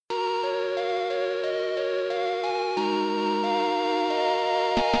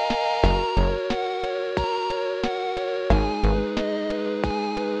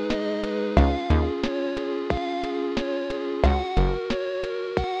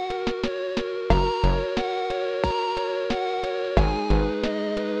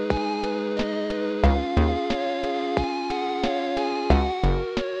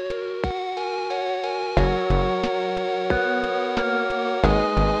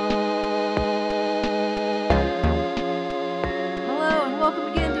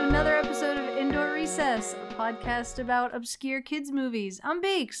podcast about obscure kids movies. I'm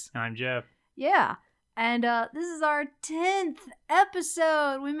Beaks. I'm Jeff. Yeah. And this is our 10th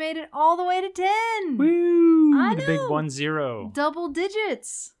episode. We made it all the way to 10. Woo! I The big know. 1-0. Double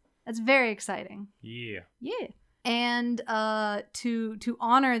digits. That's very exciting. Yeah. Yeah. And to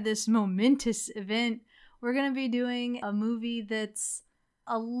honor this momentous event, we're going to be doing a movie that's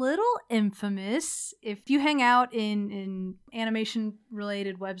a little infamous. If you hang out in animation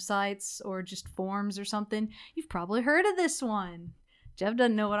related websites or just forums or something, you've probably heard of this one. Jeff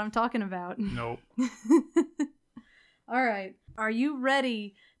doesn't know what I'm talking about. Nope. All right. Are you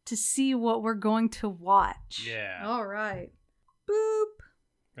ready to see what we're going to watch? Yeah. All right.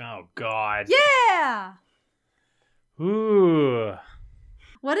 Boop. Oh, God. Yeah. Ooh.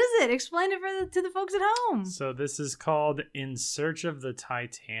 What is it? Explain it to the folks at home. So this is called In Search of the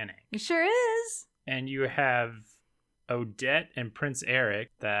Titanic. It sure is. And you have Odette and Prince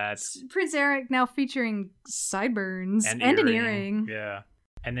Eric. That's... Prince Eric now featuring sideburns and an earring. Yeah.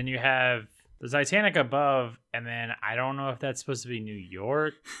 And then you have the Titanic above, and then I don't know if that's supposed to be New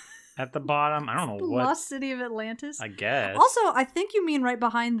York at the bottom. I don't know The what. Lost City of Atlantis. I guess. Also, I think you mean right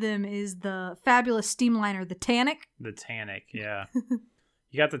behind them is the fabulous steamliner, the Titanic. The Titanic, yeah.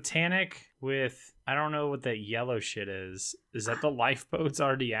 You got the Titanic with, I don't know what that yellow shit is. Is that the lifeboats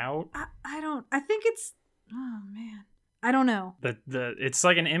already out? I think it's, oh man. I don't know. It's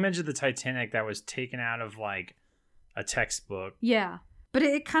like an image of the Titanic that was taken out of like a textbook. Yeah. But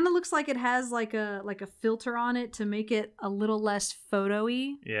it kind of looks like it has like a filter on it to make it a little less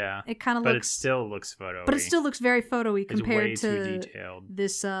photo-y. Yeah. It kind of But looks... it still looks photo-y. But it still looks very photo-y compared it's way to too detailed.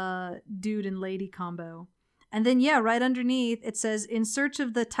 this dude and lady combo. And then, yeah, right underneath, it says, In Search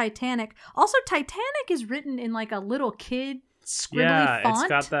of the Titanic. Also, Titanic is written in like a little kid scribbly font. It's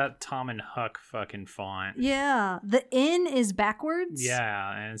got that Tom and Huck fucking font. Yeah. The N is backwards.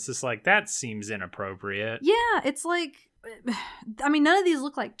 Yeah, and it's just like, that seems inappropriate. Yeah, it's like... I mean, none of these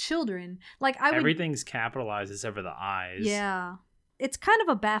look like children. Like Everything's capitalized except for the eyes. Yeah. It's kind of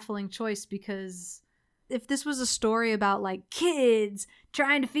a baffling choice because if this was a story about like kids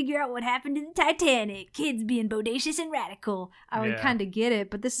trying to figure out what happened to the Titanic, kids being bodacious and radical, I would kind of get it.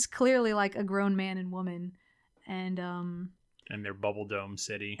 But this is clearly like a grown man and woman. And their Bubble Dome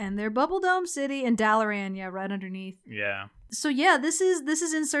City. And their Bubble Dome City and Dalaran, yeah, right underneath. Yeah. So yeah, this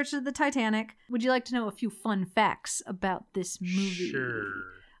is In Search of the Titanic. Would you like to know a few fun facts about this movie? Sure.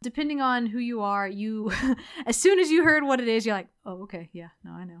 Depending on who you are, you as soon as you heard what it is, you're like, oh, okay, yeah,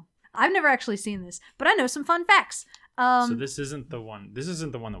 no, I know. I've never actually seen this, but I know some fun facts. So this isn't the one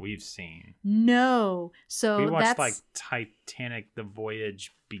that we've seen. No. So we watched that's... like Titanic: The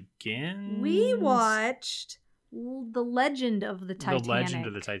Voyage Begins. We watched The Legend of the Titanic. The Legend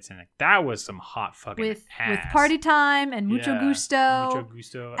of the Titanic. That was some hot fucking with ass. Party Time and Mucho Gusto. Mucho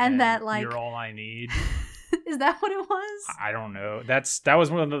Gusto. And that like You're All I Need. Is that what it was? I don't know. That was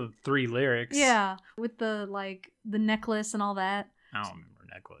one of the 3 lyrics. Yeah, with the like the necklace and all that. I don't remember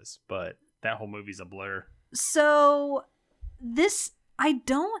necklace, but that whole movie's a blur. So this, I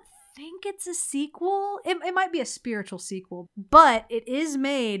don't think it's a sequel. It might be a spiritual sequel, but it is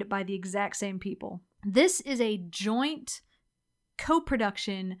made by the exact same people. This is a joint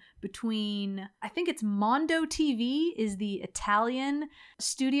co-production between, I think it's Mondo TV is the Italian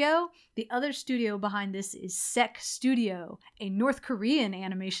studio. The other studio behind this is Sec Studio, a North Korean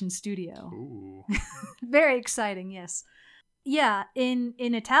animation studio. Ooh. Very exciting, yes. Yeah, in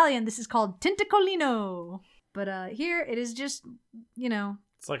Italian, this is called Tentacolino. But here, it is just,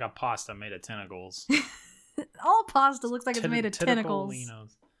 It's like a pasta made of tentacles. all pasta looks like it's made of tentacles.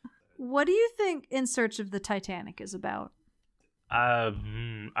 Tentacolinos. What do you think In Search of the Titanic is about? I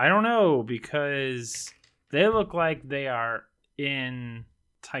don't know, because they look like they are in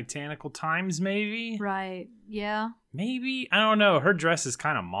Titanical times, maybe? Right, yeah. Maybe? I don't know. Her dress is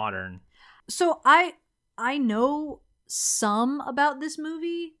kind of modern. So I know some about this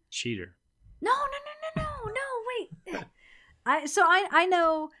movie. Cheater. No, wait. I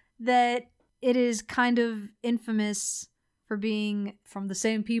know that it is kind of infamous for being from the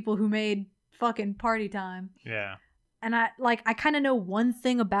same people who made fucking Party Time. Yeah. And I kind of know one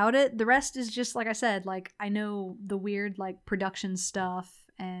thing about it. The rest is just, like I said, like, I know the weird, like, production stuff,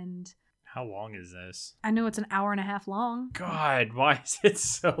 and... How long is this? I know it's an hour and a half long. God, why is it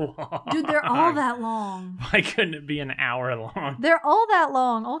so long? Dude, they're all that long. Why couldn't it be an hour long? They're all that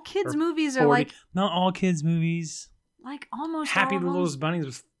long. All kids' movies are 40. like... Not all kids' movies. Like, almost Happy all of Little them.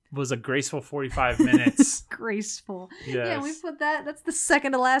 Bunnies was a graceful 45 minutes. Graceful. Yes. Yeah, we put that... That's the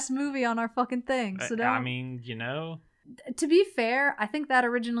second to last movie on our fucking thing. So don't... I mean, To be fair, I think that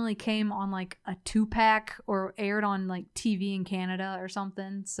originally came on like a 2-pack or aired on like TV in Canada or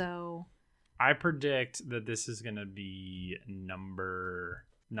something. So I predict that this is going to be number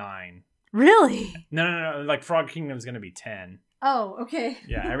 9. Really? No. Like Frog Kingdom is going to be 10. Oh, okay.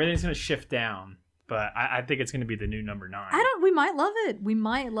 Yeah, everything's going to shift down. But I think it's going to be the new number 9. We might love it. We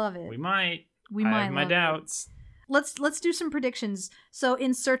might love it. We might. We I might have my love doubts. it. Let's do some predictions. So,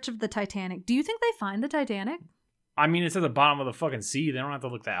 In Search of the Titanic. Do you think they find the Titanic? I mean, it's at the bottom of the fucking sea. They don't have to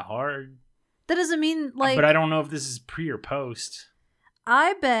look that hard. That doesn't mean like. But I don't know if this is pre or post.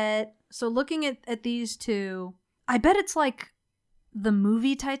 I bet. So, looking at these two, I bet it's like the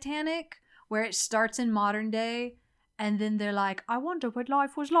movie Titanic, where it starts in modern day, and then they're like, "I wonder what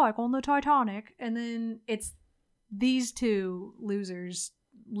life was like on the Titanic," and then it's these two losers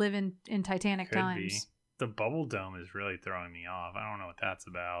living in Titanic Could times. be. The bubble dome is really throwing me off. I don't know what that's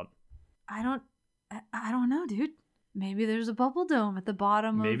about. I don't know, dude. Maybe there's a bubble dome at the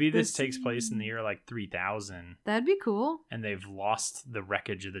bottom Maybe of the this takes sea. place in the year like 3000. That'd be cool. And they've lost the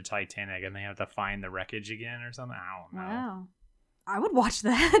wreckage of the Titanic and they have to find the wreckage again or something. I don't know. Wow. I would watch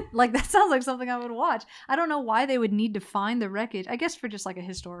that. Like, that sounds like something I would watch. I don't know why they would need to find the wreckage. I guess for just like a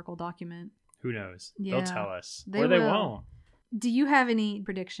historical document. Who knows? Yeah, They'll tell us. they Or they will. won't. Do you have any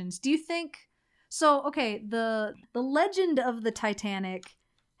predictions? Do you think so? Okay, the legend of the Titanic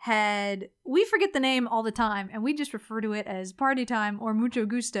we forget the name all the time and we just refer to it as Party Time or Mucho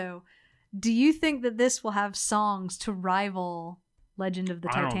Gusto. Do you think that this will have songs to rival Legend of the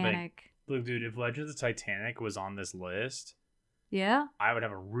I don't Titanic? Look, dude, if Legend of the Titanic was on this list, Yeah? I would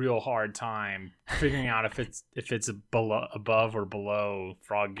have a real hard time figuring out if it's above or below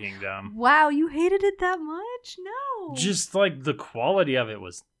Frog Kingdom. Wow, you hated it that much? No. Just like the quality of it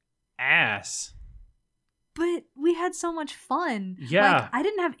was ass. But we had so much fun. Yeah. Like, I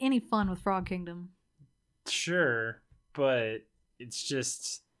didn't have any fun with Frog Kingdom. Sure, but it's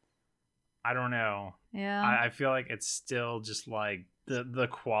just, I don't know. Yeah. I feel like it's still just like the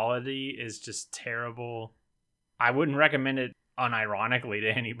quality is just terrible. I wouldn't recommend it unironically to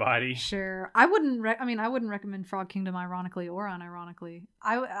anybody. Sure. I wouldn't recommend Frog Kingdom ironically or unironically.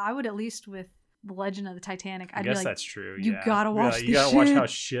 I would at least with The Legend of the Titanic. I I'd guess be like, that's true. you yeah. gotta watch You this gotta watch shit. how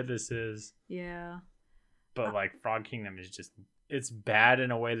shit this is. Yeah. But like Frog Kingdom is just, it's bad in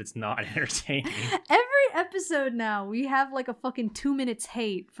a way that's not entertaining. Every episode now, we have like a fucking 2 minutes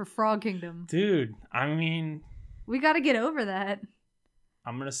hate for Frog Kingdom. Dude, I mean, We gotta get over that.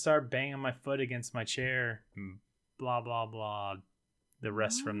 I'm gonna start banging my foot against my chair. Blah, blah, blah. The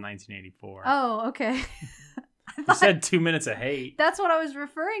rest from 1984. Oh, okay. You said 2 minutes of hate. That's what I was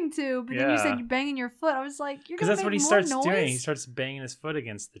referring to, but then you Yeah. said you're banging your foot. I was like, you're Because gonna that's make what he more starts noise? doing. He starts banging his foot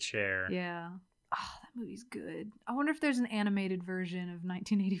against the chair. Yeah. Oh, that movie's good. I wonder if there's an animated version of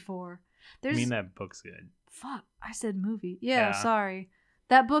 1984. I There's mean, that book's good. fuck. I said movie. Yeah, Yeah. sorry.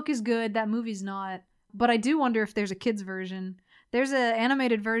 That book is good. That movie's not. But I do wonder if there's a kids version. There's an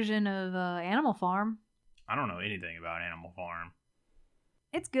animated version of Animal Farm. I don't know anything about Animal Farm.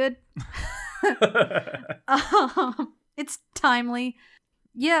 It's good. It's timely.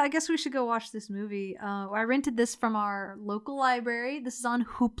 Yeah, I guess we should go watch this movie. I rented this from our local library. This is on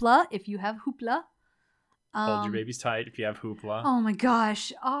Hoopla, if you have Hoopla. Hold your babies tight if you have Hoopla. Oh my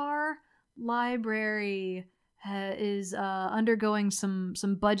gosh, our library is undergoing some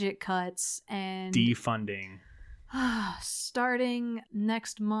budget cuts and Defunding. starting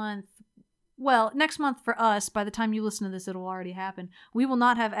next month. Well, next month for us, by the time you listen to this, it'll already happen. We will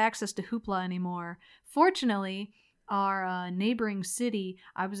not have access to Hoopla anymore. Fortunately, our neighboring city,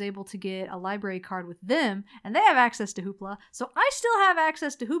 I was able to get a library card with them, and they have access to Hoopla. So I still have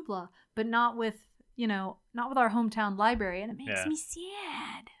access to Hoopla, but not with our hometown library, and it makes me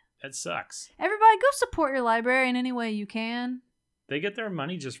sad. That sucks. Everybody, go support your library in any way you can. They get their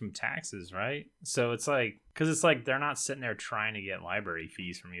money just from taxes, right? So it's like, because it's like they're not sitting there trying to get library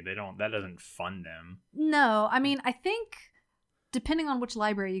fees from you. That doesn't fund them. No, I mean, I think depending on which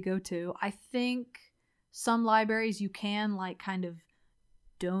library you go to, I think some libraries you can like kind of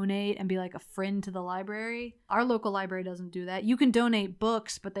donate and be like a friend to the library. Our local library doesn't do that. You can donate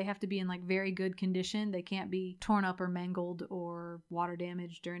books, but they have to be in like very good condition. They can't be torn up or mangled or water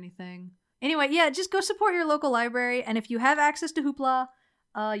damaged or anything. Anyway, yeah, just go support your local library. And if you have access to Hoopla,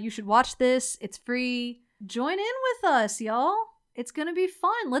 you should watch this. It's free. Join in with us, y'all. It's gonna be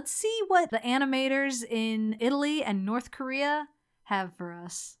fun. Let's see what the animators in Italy and North Korea have for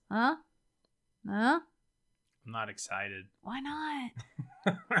us. Huh? I'm not excited. Why not?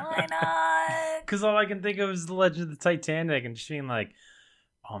 Why not? Because all I can think of is The Legend of the Titanic and just being like,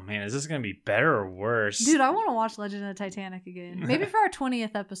 oh man, is this going to be better or worse? Dude, I want to watch Legend of the Titanic again. Maybe for our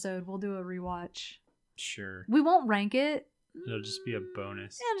 20th episode, we'll do a rewatch. Sure. We won't rank it. It'll just be a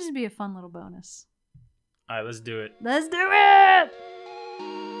bonus. It'll just be a fun little bonus. All right, let's do it. Let's do it!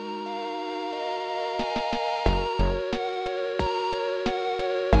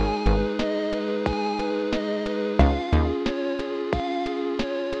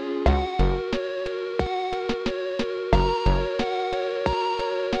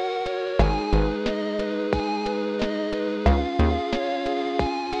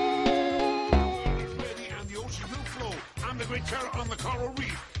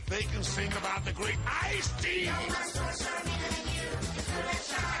 They can sing about the great Ice-T.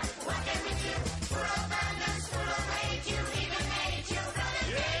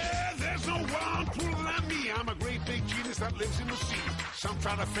 Yeah, there's no one cooler than me. I'm a great big genius that lives in the sea. Some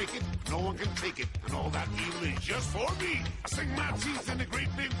try to fake it, no one can take it. And all that evil is just for me. I sink my teeth in a great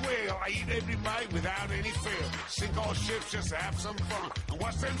big whale. I eat every bite without any fail. Sink all ships just to have some fun. And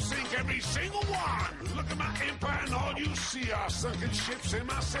watch them sink every single one. Look at my empire and all you see are sunken ships in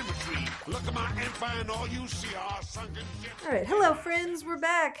my cemetery. Look at my empire and all you see are sunken ships. All right, hello friends, we're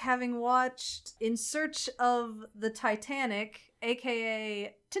back having watched In Search of the Titanic,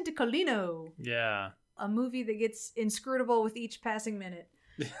 aka Tentacolino, Yeah. a movie that gets inscrutable with each passing minute.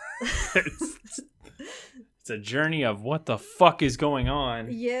 It's a journey of what the fuck is going on.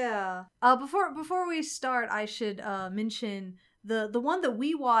 Yeah. Before we start, I should mention the one that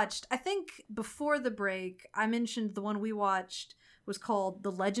we watched. I think before the break, I mentioned the one we watched was called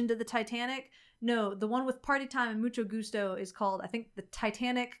The Legend of the Titanic. No, the one with Party Time and Mucho Gusto is called, I think, The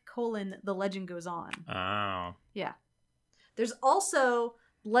Titanic: The Legend Goes On. Oh. Yeah. There's also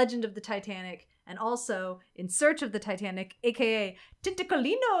Legend of the Titanic and also In Search of the Titanic, aka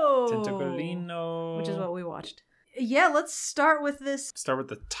Tentacolino. Tentacolino. Which is what we watched. Yeah, let's start with this. Start with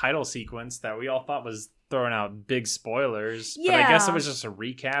the title sequence that we all thought was throwing out big spoilers. Yeah. But I guess it was just a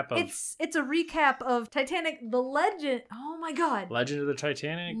recap of It's a recap of Titanic, the Legend. Oh my god. Legend of the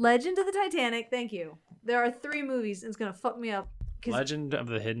Titanic. Legend of the Titanic, thank you. There are 3 movies, and it's gonna fuck me up. Legend of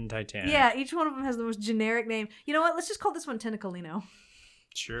the Hidden Titanic. Yeah, each one of them has the most generic name. You know what? Let's just call this one Tentacolino.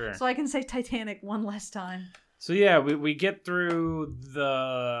 Sure. So I can say Titanic one last time. So yeah, we get through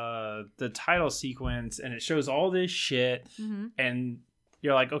the title sequence and it shows all this shit, Mm-hmm. and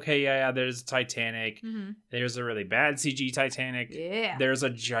you're like, okay, yeah, there's Titanic. Mm-hmm. There's a really bad CG Titanic. Yeah. There's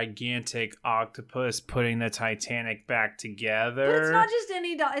a gigantic octopus putting the Titanic back together. But it's not just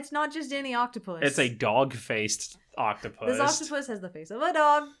any it's not just any octopus. It's a dog-faced octopus. This octopus has the face of a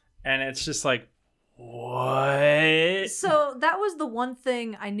dog. And it's just like, what? So that was the one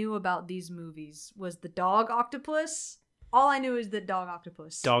thing I knew about these movies was the dog octopus. All I knew is that dog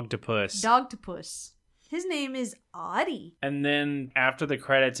octopus. Dogtopus. Dogtopus. His name is Audie. And then after the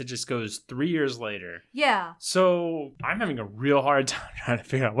credits, it just goes 3 years later. Yeah. So I'm having a real hard time trying to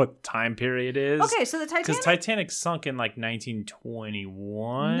figure out what time period is. Okay, so the Titanic. Because Titanic sunk in like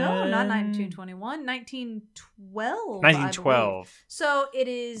 1921. No, not 1921. 1912. 1912. So it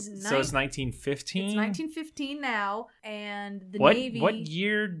is. So it's 1915. It's 1915 now, and the what, Navy. What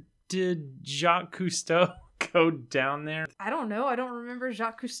year did Jacques Cousteau go down there? I don't know. I don't remember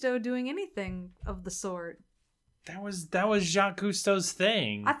Jacques Cousteau doing anything of the sort. That was Jacques Cousteau's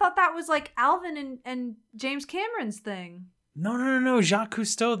thing. I thought that was like Alvin and James Cameron's thing. No. Jacques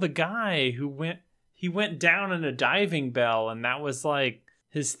Cousteau, the guy who went down in a diving bell, and that was like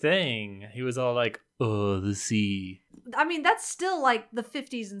his thing. He was all like, "Oh, the sea." I mean, that's still like the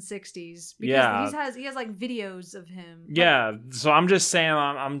 50s and 60s. Because Yeah. he has like videos of him. Yeah. So I'm just saying,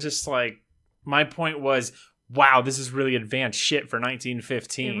 I'm just like, my point was, wow, this is really advanced shit for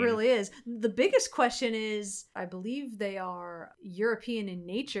 1915. It really is. The biggest question is, I believe they are European in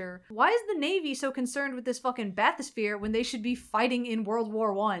nature. Why is the Navy so concerned with this fucking bathysphere when they should be fighting in World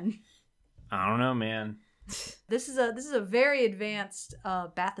War I? I don't know, man. This is a very advanced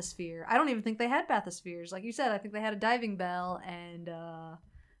bathysphere. I don't even think they had bathyspheres. Like you said, I think they had a diving bell, and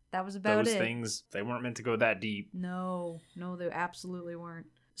that was about Those it. things, they weren't meant to go that deep. No, they absolutely weren't.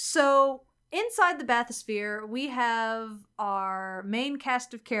 So inside the bathysphere, we have our main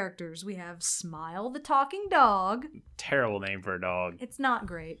cast of characters. We have Smile the talking dog. Terrible name for a dog. It's not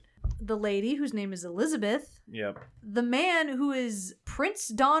great. The lady, whose name is Elizabeth. Yep. The man, who is Prince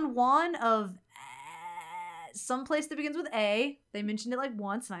Don Juan of some place that begins with A. They mentioned it like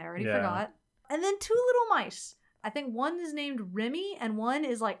once, and I already forgot. And then 2 little mice. I think one is named Remy, and one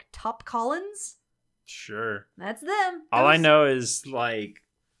is like Top Collins. Sure. That's them. All I know is like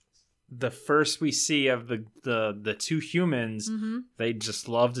the first we see of the 2 humans, Mm-hmm. they just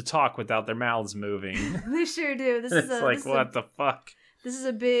love to talk without their mouths moving. They sure do. This It's is like, what the fuck? This is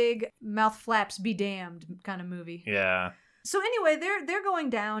a big mouth flaps be damned kind of movie. Yeah. So anyway, they're going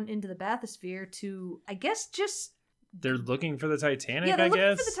down into the bathysphere to, I guess, just They're looking for the Titanic, yeah, they're I looking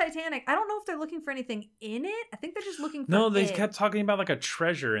guess. for the Titanic. I don't know if they're looking for anything in it. I think they're just looking for No, they it. kept talking about like a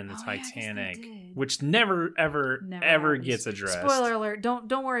treasure in the Oh, yeah, I guess they Titanic, did. which never ever happens. gets addressed. Spoiler alert!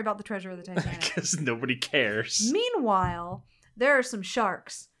 Don't worry about the treasure of the Titanic. Because nobody cares. Meanwhile, there are some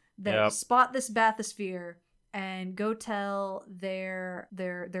sharks that Yep. spot this bathysphere and go tell their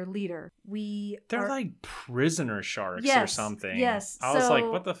leader. They're like prisoner sharks or Yes, something. yes, I was like,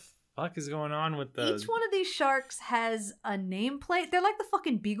 so- what the fuck? fuck is going on with the... Each one of these sharks has a nameplate. They're like the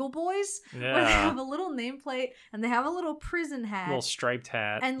fucking Beagle Boys. Yeah. Where they have a little nameplate and they have a little prison hat. little striped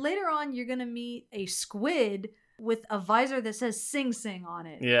hat. And later on, you're going to meet a squid with a visor that says Sing Sing on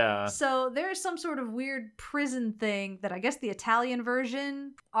it. Yeah. So there is some sort of weird prison thing that I guess the Italian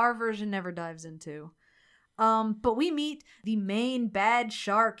version, our version never dives into. But we meet the main bad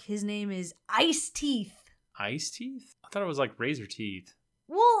shark. His name is Ice Teeth. Ice Teeth? I thought it was like Razor Teeth.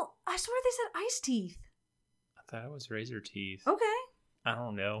 Well, I swear they said Ice Teeth. I thought it was Razor Teeth. Okay. I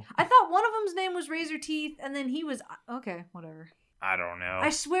don't know. I thought one of them's name was Razor Teeth, and then he was... Okay, whatever. I don't know. I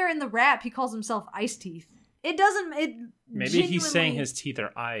swear in the rap he calls himself Ice Teeth. It doesn't... It Maybe he's saying genuinely- his teeth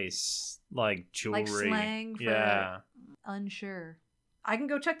are ice. Like jewelry. Like slang for... Yeah. Unsure. I can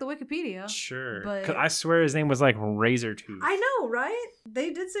go check the Wikipedia. Sure. But- 'Cause I swear his name was like Razor Tooth. I know, right?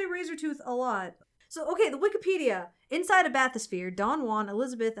 They did say Razor Tooth a lot. So, okay, the Wikipedia. Inside a bathysphere, Don Juan,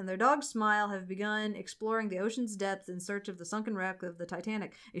 Elizabeth, and their dog Smile have begun exploring the ocean's depths in search of the sunken wreck of the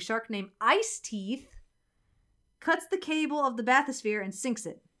Titanic. A shark named Ice Teeth cuts the cable of the bathysphere and sinks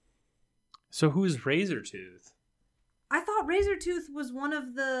it. So who's Razor Tooth? I thought Razor Tooth was one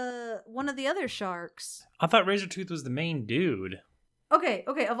of the other sharks. I thought Razor Tooth was the main dude. Okay.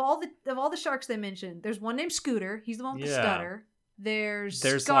 Of all the sharks they mentioned, there's one named Scooter. He's the one with the Yeah. stutter. There's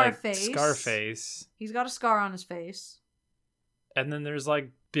Scarface. Scarface. Like Scarface. He's got a scar on his face. And then there's like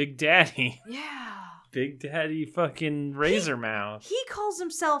Big Daddy. Yeah. Big Daddy fucking Razor Mouth. He calls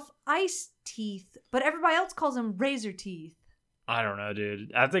himself Ice Teeth, but everybody else calls him Razor Teeth. I don't know,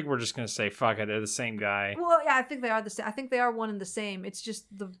 dude. I think we're just gonna say fuck it. They're the same guy. Well, yeah, I think they are the same. I think they are one and the same. It's just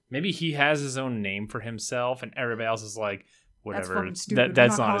the Maybe he has his own name for himself, and everybody else is like, that's whatever. fucking stupid.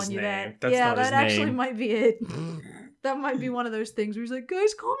 That's I'm not calling his you name. that. That's yeah, not his that actually name. might be it. That might be one of those things where he's like,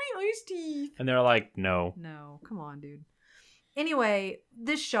 guys, call me Ice Teeth. And they're like, no. No, come on, dude. Anyway,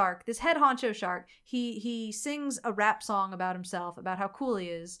 this shark, this head honcho shark, he sings a rap song about himself, about how cool he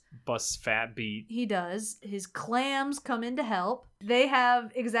is. Bust fat beat. He does. His clams come in to help. They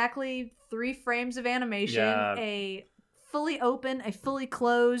have exactly 3 frames of animation, Yeah. a fully open, a fully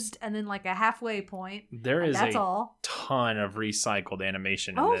closed, and then like a halfway point. There And is that's a all. ton of recycled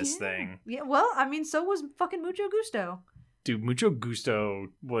animation in this yeah. thing. Yeah, well, I mean, so was fucking Mucho Gusto. Dude, Mucho Gusto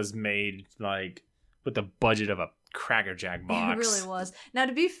was made like with the budget of a Cracker Jack box. It really was. Now,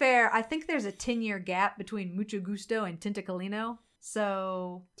 to be fair, I think there's a 10-year gap between Mucho Gusto and Tentacalino.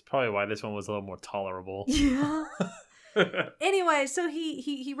 So, It's probably why this one was a little more tolerable. yeah. Anyway, so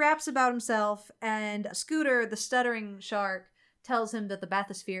he raps about himself, and Scooter, the stuttering shark, tells him that the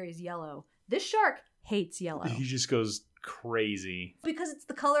bathysphere is yellow. This shark hates yellow He just goes crazy. because it's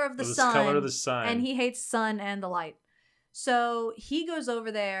the color of the It's sun. the color of the sun. And he hates sun and the light. So he goes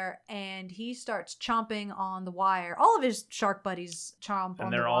over there and he starts chomping on the wire. All of his shark buddies chomp on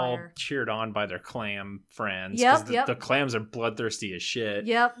and the they're all wire. cheered on by their clam friends. Yep, 'cause the, yep. the clams are bloodthirsty as shit.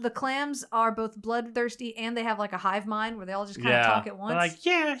 Yep, the clams are both bloodthirsty and they have like a hive mind where they all just kind of talk at once.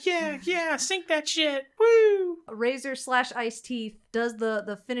 They're like, yeah, sink that shit. Woo! Razor/Ice Teeth does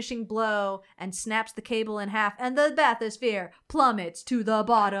the finishing blow and snaps the cable in half, and the bathysphere plummets to the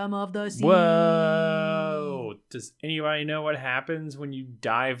bottom of the sea. Whoa! Does anybody know what happens when you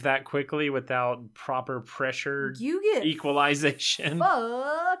dive that quickly without proper pressure You get equalization?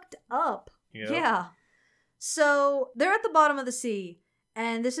 fucked up. Yep. Yeah. So they're at the bottom of the sea,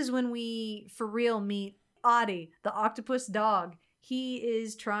 and this is when we, for real, meet Audie, the octopus dog. He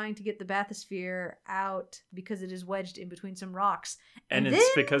is trying to get the bathysphere out because it is wedged in between some rocks. And then,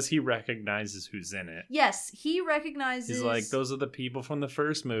 it's because he recognizes who's in it. yes, he recognizes. He's like, those are the people from the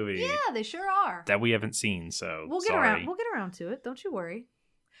first movie Yeah, they sure are. that we haven't seen, so We'll get sorry. around. We'll get around to it. Don't you worry.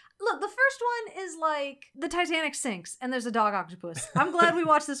 Look, the first one is like the Titanic sinks and there's a dog octopus. I'm glad we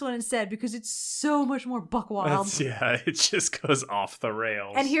watched this one instead because it's so much more buck wild. Yeah, it just goes off the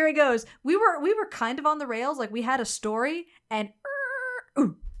rails. And here he goes. We were kind of on the rails, like we had a story, and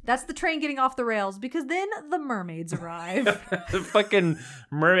that's the train getting off the rails because then the mermaids arrive. the fucking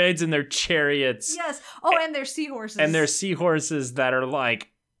mermaids and their chariots. Yes. Oh, and their seahorses. And their seahorses that are like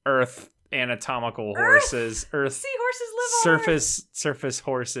earth anatomical horses. Earth seahorses live on Earth. surface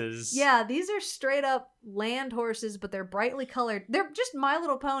horses. Yeah, these are straight up land horses, but they're brightly colored. They're just My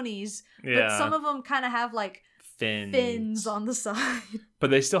Little Ponies, Yeah. but some of them kind of have like fins on the side. But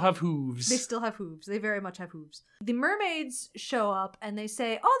they still have hooves. They still have hooves. They very much have hooves. The mermaids show up and they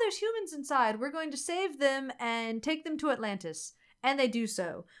say, "Oh, there's humans inside. We're going to save them and take them to Atlantis." And they do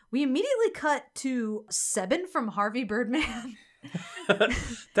so. We immediately cut to Seven from Harvey Birdman.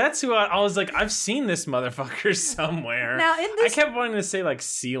 That's who I was like, I've seen this motherfucker somewhere. Now, in this... I kept wanting to say like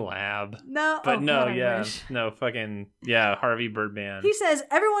C-Lab. No. But oh, no, God, I yeah. wish. No, fucking, yeah, Harvey Birdman. He says,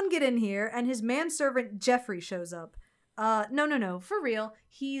 everyone get in here, and his manservant Jeffrey shows up. No, for real.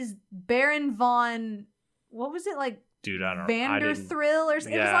 He's Baron von... What was it, like? Dude, I don't know. Vanderthrill or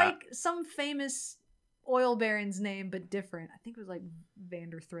something. It was Yeah. like some famous oil baron's name, but different. I think it was like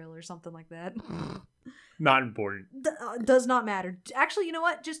Vanderthrill or something like that. Not important. Does not matter. Actually, you know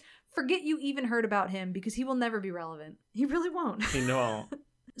what? Just forget you even heard about him because he will never be relevant. He really won't. You know.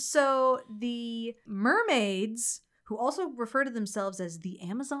 So the mermaids, who also refer to themselves as the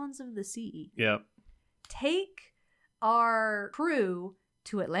Amazons of the sea, Yep. take our crew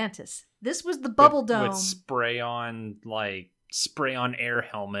to Atlantis. This was the bubble dome. With spray on air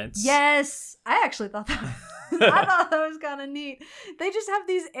helmets. Yes, I actually thought that. I thought that was kind of neat. They just have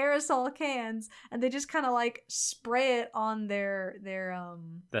these aerosol cans, and they just kind of like spray it on their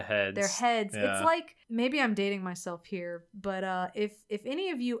The heads. Their heads. Yeah. It's like, maybe I'm dating myself here, but if any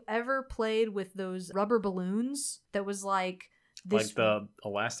of you ever played with those rubber balloons, that was like this, like the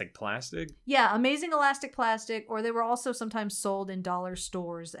elastic plastic. yeah, amazing elastic plastic, or they were also sometimes sold in dollar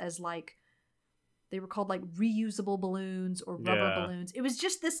stores as like. They were called like reusable balloons or rubber balloons. It was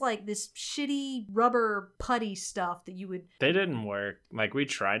just this like this shitty rubber putty stuff that you would. They didn't work. Like we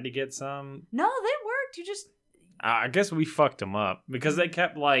tried to get some. No, they worked. You just. I guess we fucked them up because they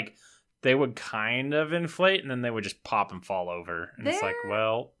kept like they would kind of inflate and then they would just pop and fall over. And it's like,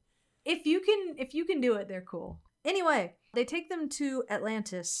 well, if you can do it, they're cool. Anyway, they take them to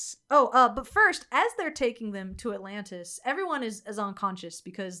Atlantis. But first, as they're taking them to Atlantis, everyone is unconscious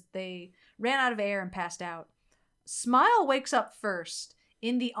because they ran out of air and passed out. Smile wakes up first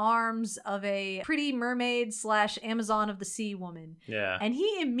in the arms of a pretty mermaid / Amazon of the sea woman. yeah. And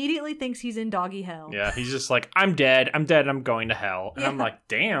he immediately thinks he's in doggy hell. Yeah, he's just like, I'm dead, I'm going to hell. And I'm like,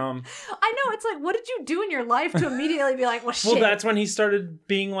 damn. I know, it's like, what did you do in your life to immediately be like, well, shit. Well, that's when he started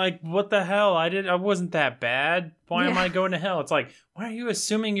being like, what the hell? I wasn't that bad. Why am I going to hell? It's like, why are you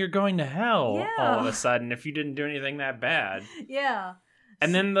assuming you're going to hell all of a sudden if you didn't do anything that bad? Yeah.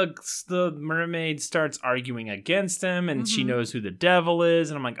 And then the mermaid starts arguing against him, and she knows who the devil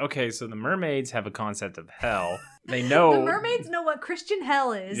is. And I'm like, okay, so the mermaids have a concept of hell. They know. The mermaids know what Christian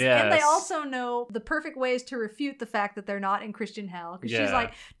hell is. Yes. And they also know the perfect ways to refute the fact that they're not in Christian hell. Because she's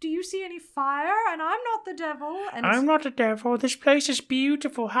like, do you see any fire? And I'm not the devil. And I'm not the devil. This place is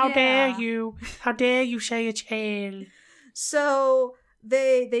beautiful. How dare you? How dare you say it's hell? So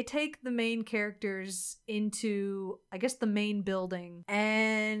they take the main characters into, I guess, the main building.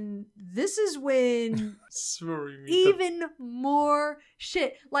 And this is when even more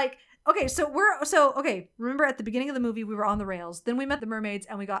shit. Like, okay, remember at the beginning of the movie we were on the rails. Then we met the mermaids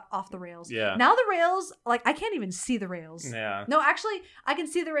and we got off the rails. Yeah. Now the rails, like, I can't even see the rails. Yeah. No, actually, I can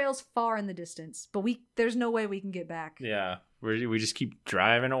see the rails far in the distance, but there's no way we can get back. Yeah. We just keep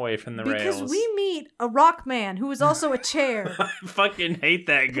driving away from the rails. Because we meet a rock man who is also a chair. I fucking hate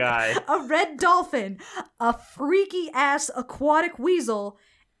that guy. A red dolphin, a freaky ass aquatic weasel,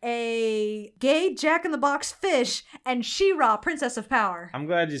 a gay Jack-in-the-Box fish, and She-Ra, Princess of Power. I'm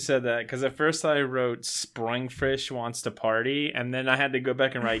glad you said that, because at first I wrote Springfish wants to party, and then I had to go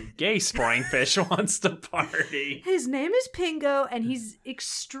back and write gay Springfish wants to party. His name is Pingo, and he's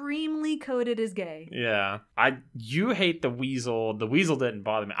extremely coded as gay. Yeah. You hate the weasel. The weasel didn't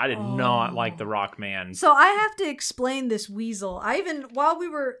bother me. I did not like the rock man. So I have to explain this weasel.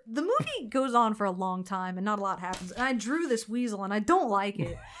 The movie goes on for a long time, and not a lot happens, and I drew this weasel, and I don't like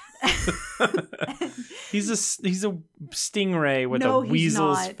it. He's a stingray with No, a he's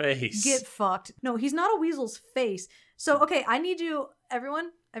weasel's not. face. Get fucked. No, he's not a weasel's face. So, okay, I need you,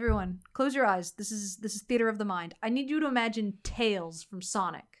 everyone, close your eyes. This is theater of the mind. I need you to imagine Tails from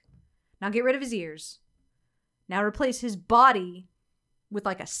Sonic. Now get rid of his ears. Now replace his body with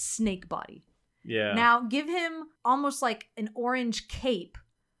like a snake body. Yeah. Now give him almost like an orange cape,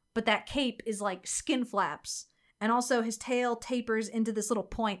 but that cape is like skin flaps. And also his tail tapers into this little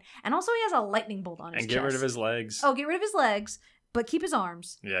point. And also he has a lightning bolt on his chest. And get rid of his legs. Oh, get rid of his legs, but keep his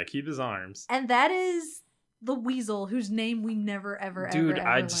arms. Yeah, keep his arms. And that is the weasel whose name we never, ever, Dude, ever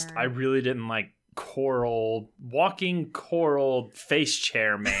I learn. really didn't like walking coral face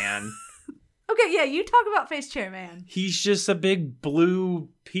chair man. Okay, yeah, you talk about Face Chair Man. He's just a big blue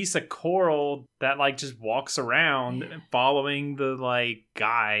piece of coral that like just walks around following the like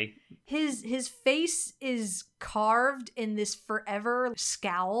guy. His face is carved in this forever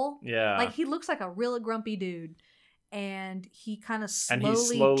scowl. Yeah. Like he looks like a real grumpy dude. and he kind of And slowly, he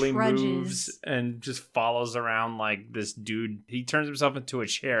slowly trudges. moves and just follows around like this dude. He turns himself into a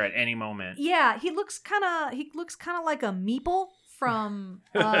chair at any moment. Yeah, he looks kind of like a meeple from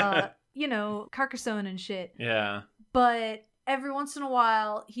Carcassonne and shit. Yeah. But every once in a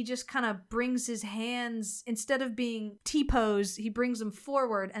while, he just kind of brings his hands, instead of being T-pose, he brings them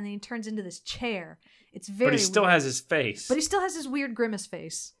forward, and then he turns into this chair. It's very But he still weird. has his face. But he still has his weird grimace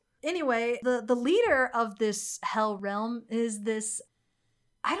face. Anyway, the leader of this hell realm is this.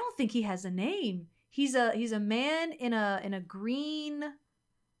 I don't think he has a name. He's a man in a green.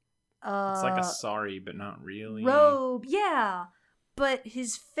 It's like a sorry, but not really. Robe, yeah. But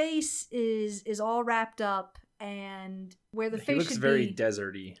his face is all wrapped up, and where the He face looks should very be.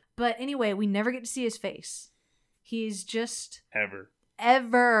 deserty. But anyway, we never get to see his face. He's just Ever.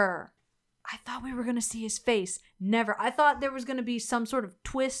 I thought we were going to see his face. Never. I thought there was going to be some sort of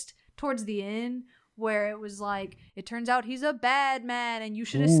twist towards the end where it was like, it turns out he's a bad man and you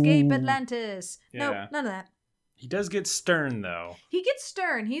should escape Atlantis. No, Yeah. none of that. He does get stern though. He gets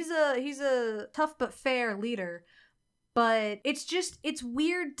stern. He's a tough but fair leader. But it's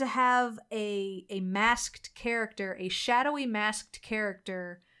weird to have a masked character, a shadowy masked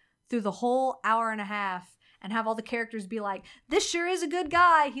character through the whole hour and a half, and have all the characters be like, this sure is a good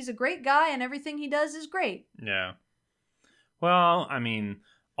guy. He's a great guy, and everything he does is great. Yeah. Well, I mean,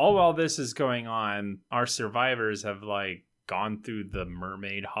 all while this is going on, our survivors have like gone through the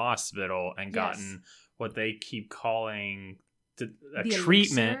mermaid hospital and gotten what they keep calling a The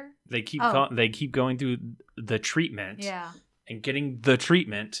treatment. elixir? They keep going through the treatment. Yeah. And getting the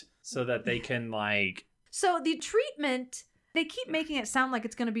treatment so that they can like. So the treatment, they keep making it sound like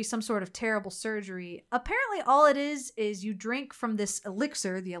it's going to be some sort of terrible surgery. Apparently all it is you drink from this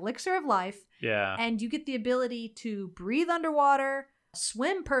elixir, the elixir of life, Yeah. and you get the ability to breathe underwater,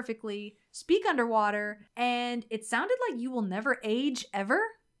 swim perfectly, speak underwater, and it sounded like you will never age ever.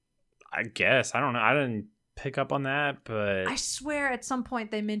 I guess. I don't know. I didn't pick up on that, but I swear at some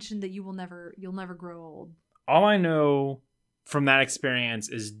point they mentioned that you'll never grow old. all I know from that experience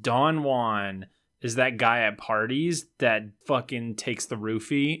is Don Juan is that guy at parties that fucking takes the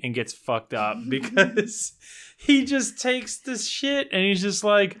roofie and gets fucked up because he just takes this shit and he's just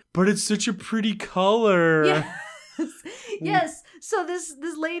like, but it's such a pretty color. Yes. Yes. So this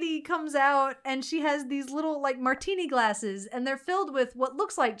lady comes out and she has these little like martini glasses and they're filled with what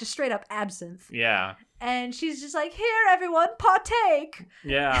looks like just straight up absinthe. Yeah. And she's just like, here, everyone, partake.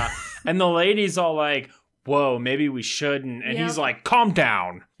 Yeah. And the lady's all like, whoa, maybe we shouldn't. And he's like, calm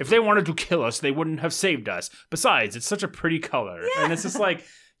down. If they wanted to kill us, they wouldn't have saved us. Besides, it's such a pretty color. Yeah. And it's just like,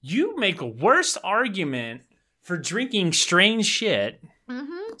 you make a worse argument for drinking strange shit.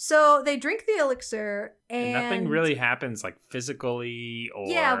 Mm-hmm. So they drink the elixir and nothing really happens like physically or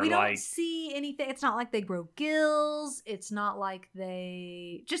yeah, we don't like see anything. It's not like they grow gills. It's not like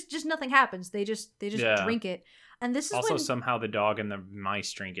they just nothing happens. They just Yeah. drink it. And this is also when somehow the dog and the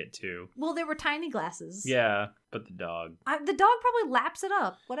mice drink it too. well, they were tiny glasses. Yeah, but the dog. The dog probably laps it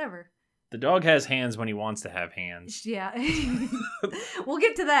up. Whatever. The dog has hands when he wants to have hands. Yeah. We'll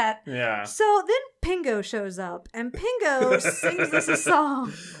get to that. Yeah. So then Pingo shows up, and Pingo sings us a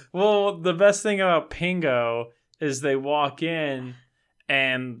song. Well, the best thing about Pingo is they walk in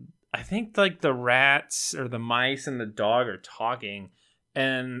and I think like the rats or the mice and the dog are talking.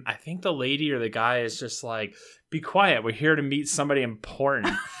 And I think the lady or the guy is just like, be quiet. We're here to meet somebody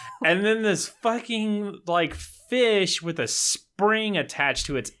important. And then this fucking like fish with a spring attached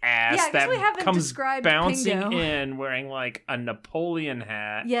to its ass Yeah, I guess we that haven't comes described bouncing Pingo. in wearing like a Napoleon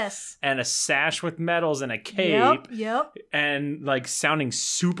hat Yes. and a sash with medals and a cape Yep. and like sounding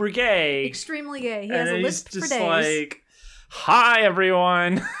super gay. Extremely gay. He And has a he's lisp for just days. like, hi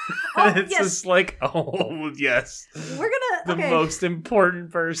everyone. Oh, And it's yes. just like, oh yes, We're the gonna most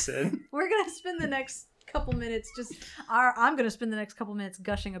important person. We're gonna spend the next couple minutes I'm gonna spend the next couple minutes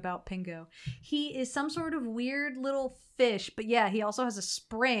gushing about Pingo. He is some sort of weird little fish, but yeah, he also has a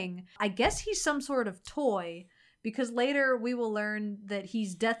spring. I guess he's some sort of toy because later we will learn that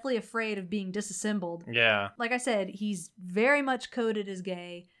he's deathly afraid of being disassembled. Yeah. Like I said, he's very much coded as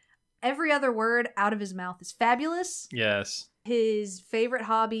gay. Every other word out of his mouth is fabulous. Yes. His favorite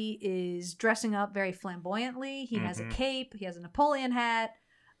hobby is dressing up very flamboyantly. He has a cape. He has a Napoleon hat.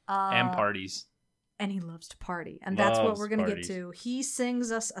 And parties. And he loves to party. And that's what Loves we're going to get parties. to. He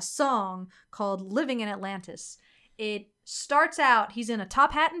sings us a song called Living in Atlantis. It starts out, he's in a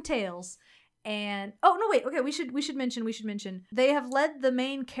top hat and tails. And, oh, no, wait. Okay, we should mention. They have led the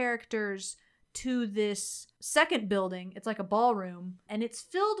main characters to this second building. It's like a ballroom. And it's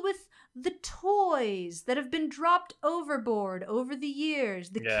filled with the toys that have been dropped overboard over the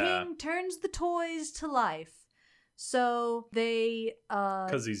years. The Yeah. king turns the toys to life. So they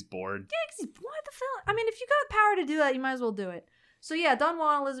Because he's bored. yeah, what the hell? I mean, if you got power to do that, you might as well do it. So yeah, Don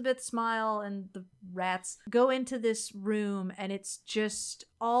Juan, Elizabeth, Smile, and the rats go into this room, and it's just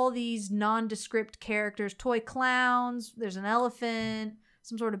all these nondescript characters, toy clowns. There's an elephant,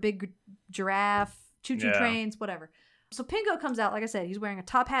 some sort of big giraffe, choo-choo trains, whatever. So Pingo comes out, like I said, he's wearing a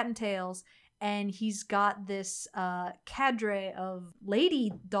top hat and tails, and he's got this cadre of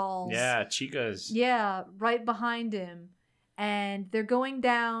lady dolls. Yeah, chicas. Yeah, right behind him. And they're going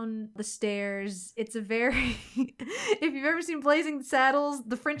down the stairs. It's a very... if you've ever seen Blazing Saddles,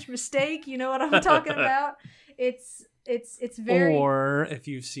 The French Mistake, you know what I'm talking about. It's very... Or if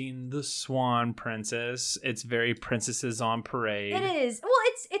you've seen The Swan Princess, it's very Princesses on Parade. It is. Well,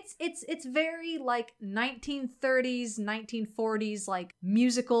 it's very like 1930s, 1940s like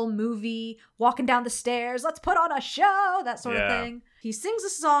musical movie, walking down the stairs, let's put on a show, that sort of thing. He sings a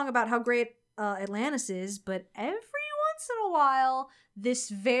song about how great Atlantis is, but every once in a while, this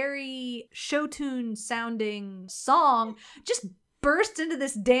very show tune sounding song just bursts into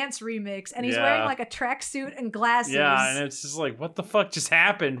this dance remix, and he's wearing like a tracksuit and glasses. Yeah, and it's just like, what the fuck just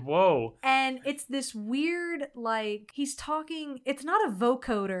happened? Whoa. And it's this weird, like, he's talking, it's not a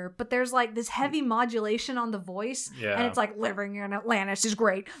vocoder, but there's like this heavy modulation on the voice. Yeah. And it's like, living in Atlantis is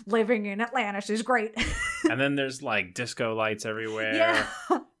great. Living in Atlantis is great. And then there's like disco lights everywhere. Yeah.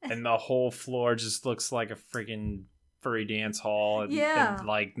 And the whole floor just looks like a freaking furry dance hall at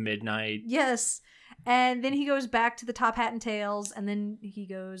like midnight. Yes. And then he goes back to the top hat and tails, and then he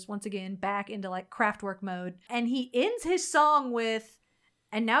goes once again back into like Kraftwerk mode. And he ends his song with,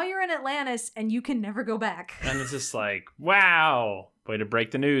 and now you're in Atlantis and you can never go back. And it's just like, wow, way to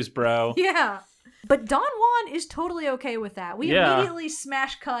break the news, bro. Yeah. But Don Juan is totally okay with that. We immediately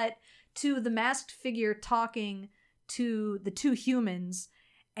smash cut to the masked figure talking to the two humans.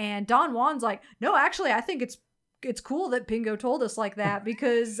 And Don Juan's like, no, actually, I think it's cool that Pingo told us like that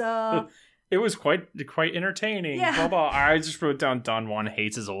because... It was quite entertaining. Yeah. Blah, blah. I just wrote down Don Juan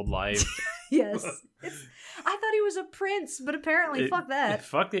hates his old life. Yes. I thought he was a prince, but apparently, fuck that.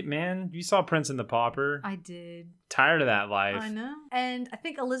 Fuck it, man. You saw Prince and the Pauper. I did. Tired of that life. I know. And I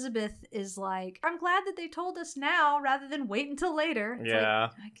think Elizabeth is like, I'm glad that they told us now rather than wait until later. It's yeah.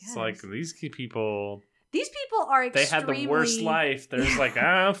 Like, I guess. It's like, these people... These people are extremely... They had the worst life. They're just like,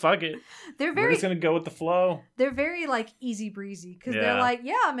 fuck it. We're just going to go with the flow. They're very, like, easy breezy. Because they're like,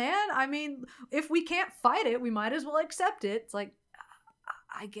 yeah, man, I mean, if we can't fight it, we might as well accept it. It's like,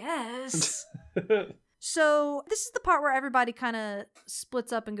 I guess. So this is the part where everybody kind of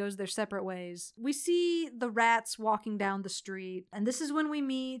splits up and goes their separate ways. We see the rats walking down the street, and this is when we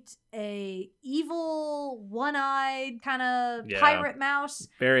meet a evil, one-eyed kind of pirate mouse.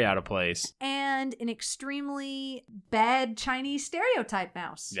 Very out of place. And an extremely bad Chinese stereotype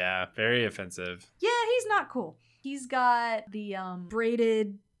mouse. Yeah, very offensive. Yeah, he's not cool. He's got the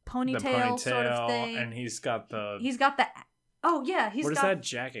braided ponytail sort of thing. And he's got the... Oh yeah, what is that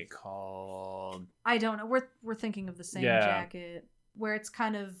jacket called? I don't know. We're thinking of the same jacket where it's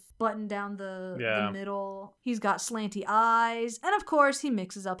kind of buttoned down the middle. He's got slanty eyes, and of course he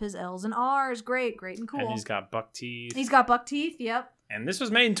mixes up his L's and R's. Great and cool. And he's got buck teeth. Yep. And this was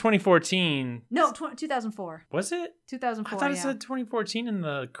made in 2014. No, 2004. Was it? 2004. I thought it said 2014 in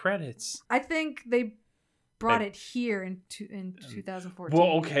the credits. I think they brought it here in 2014.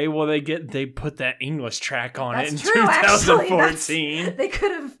 Well, okay. Well, they put that English track on it in true, 2014. Actually, they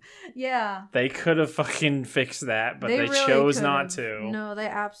could have, They could have fucking fixed that, but they really chose could've. not to. No, they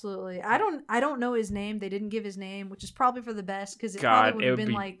absolutely. I don't know his name. They didn't give his name, which is probably for the best because it probably would have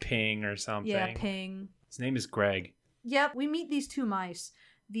been like Ping or something. Yeah, Ping. His name is Greg. Yep. We meet these two mice.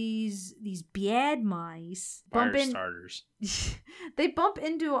 These bad mice Fire starters. They bump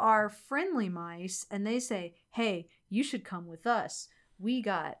into our friendly mice and they say, hey, you should come with us. We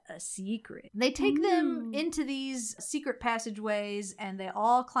got a secret. They take them into these secret passageways and they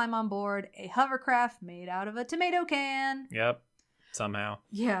all climb on board a hovercraft made out of a tomato can. Yep. Somehow.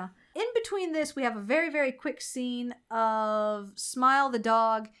 Yeah. In between this, we have a very, very quick scene of Smile the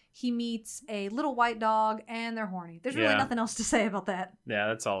dog. He meets a little white dog, and they're horny. There's really nothing else to say about that. Yeah,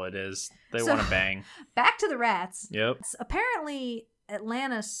 that's all it is. They want to bang. Back to the rats. Yep. Apparently,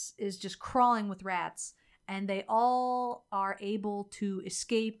 Atlantis is just crawling with rats, and they all are able to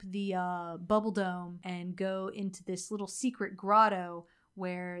escape the bubble dome and go into this little secret grotto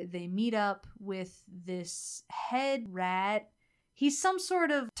where they meet up with this head rat. He's some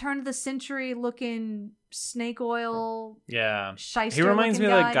sort of turn-of-the-century looking snake oil. Yeah, shyster. He reminds me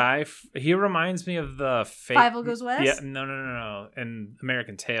of that guy. He reminds me of the fake. Fievel Goes West. Yeah, no. And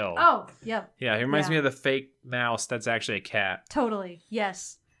American Tail. Oh, yep. Yeah, he reminds me of the fake mouse that's actually a cat. Totally.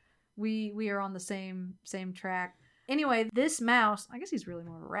 Yes, we are on the same track. Anyway, this mouse, I guess he's really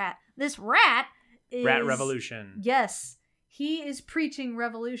more of a rat. This rat is... Rat revolution. Yes. He is preaching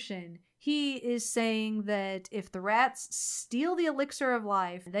revolution. He is saying that if the rats steal the elixir of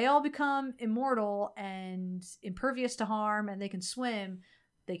life, they all become immortal and impervious to harm, and they can swim,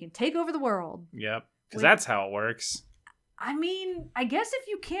 they can take over the world. Yep. Because that's how it works. I mean, I guess if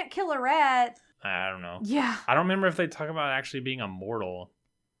you can't kill a rat... I don't know. Yeah. I don't remember if they talk about actually being immortal.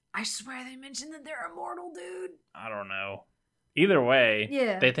 I swear they mentioned that they're immortal, dude. I don't know. Either way,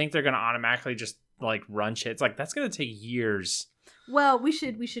 Yeah. they think they're going to automatically just like run shit. It's like, that's going to take years. Well, we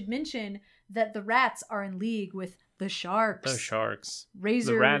should mention that the rats are in league with the sharks. Those sharks.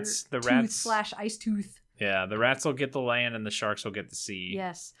 Razor the rats tooth / ice tooth. Yeah, the rats will get the land and the sharks will get the sea.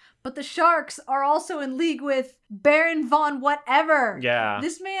 Yes. But the sharks are also in league with Baron Von Whatever. Yeah.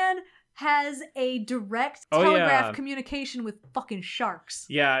 This man has a direct Oh, telegraph yeah. communication with fucking sharks.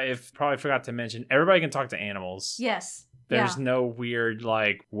 Yeah, if probably forgot to mention, everybody can talk to animals. Yes. There's yeah. no weird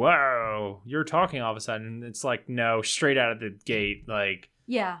like, whoa, you're talking all of a sudden. It's like, no, straight out of the gate, like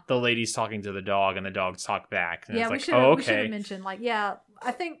Yeah. the lady's talking to the dog and the dogs talk back. And Yeah, it's we like, should oh, we should have okay. mentioned, like, yeah,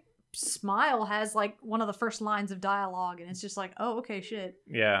 I think Smile has like one of the first lines of dialogue, and it's just like, oh, okay, shit.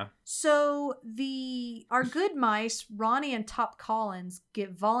 Yeah. So our good mice, Ronnie and Top Collins,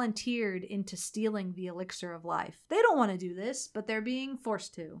 get volunteered into stealing the elixir of life. They don't want to do this, but they're being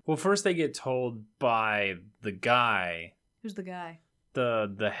forced to. Well, first they get told by the guy, Who's the guy?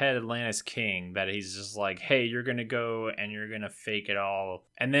 the head Atlantis king, that he's just like, hey, you're gonna go and you're gonna fake it all.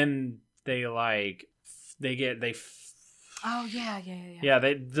 And then they like Oh yeah. yeah,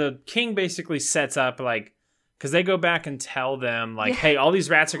 the king basically sets up like, because they go back and tell them like, Yeah. hey, all these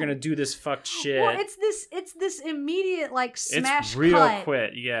rats are gonna do this fucked shit. Well, it's this immediate like smash it's real cut.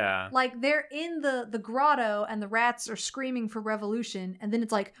 quick, yeah. Like they're in the grotto and the rats are screaming for revolution, and then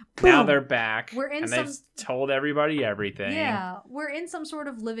it's like Now boom! they're back. We're in and some- they've told everybody everything. Yeah, we're in some sort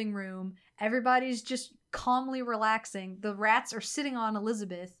of living room. Everybody's just calmly relaxing. The rats are sitting on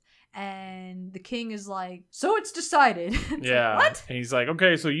Elizabeth, and the king is like, so it's decided. It's Yeah. like, what? And he's like,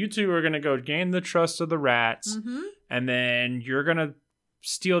 okay, so you two are gonna go gain the trust of the rats, Mm-hmm. and then you're gonna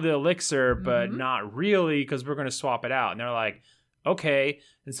steal the elixir, but Mhm. not really, because we're gonna swap it out. And they're like, okay.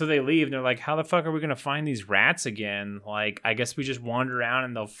 And so they leave, and they're like, how the fuck are we gonna find these rats again? Like, I guess we just wander around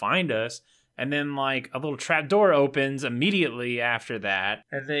and they'll find us. And then, like, a little trap door opens immediately after that,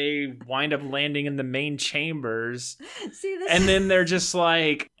 and they wind up landing in the main chambers. See this? And then they're just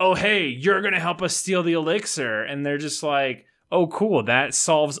like, oh, hey, you're going to help us steal the elixir. And they're just like, oh, cool. That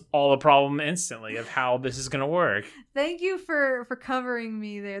solves all the problem instantly of how this is going to work. Thank you for covering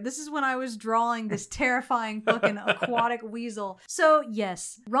me there. This is when I was drawing this terrifying fucking aquatic weasel. So,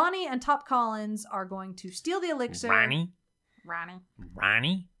 yes, Ronnie and Top Collins are going to steal the elixir. Ronnie?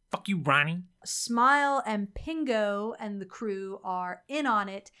 Ronnie. Fuck you, Ronnie. Smile and Pingo and the crew are in on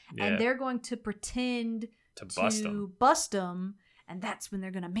it, Yeah. and they're going to pretend To bust them. bust them, and that's when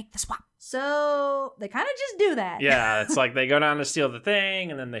they're going to make the swap. So they kind of just do that. Yeah, it's like they go down to steal the thing,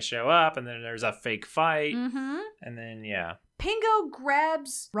 and then they show up, and then there's a fake fight. Mm-hmm. And then, yeah. Pingo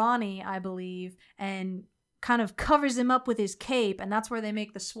grabs Ronnie, I believe, and kind of covers him up with his cape, and that's where they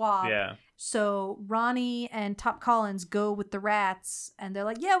make the swap. Yeah. So Ronnie and Top Collins go with the rats, and they're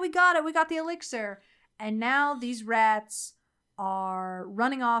like, yeah, we got it. We got the elixir. And now these rats are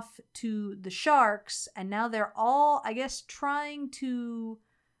running off to the sharks, and now they're all, I guess, trying to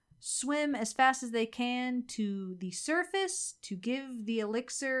swim as fast as they can to the surface to give the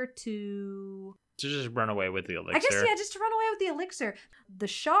elixir to... To just run away with the elixir. I guess, yeah, just to run away with the elixir. The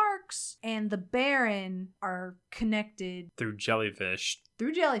sharks and the Baron are connected Through jellyfish.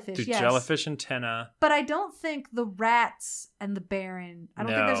 through jellyfish, Through yes. jellyfish antenna. But I don't think the rats and the Baron, I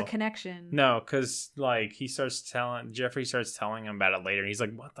don't think there's a No. connection. No, because, like, Jeffrey starts telling him about it later, and he's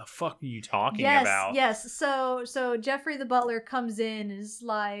like, what the fuck are you talking about? Yes. So Jeffrey the butler comes in and is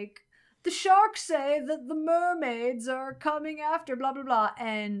like, the sharks say that the mermaids are coming after blah, blah, blah.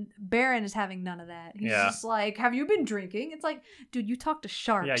 And Baron is having none of that. He's Yeah. just like, have you been drinking? It's like, dude, you talk to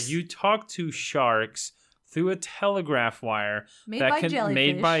sharks. Yeah, you talk to sharks through a telegraph wire made by jellyfish.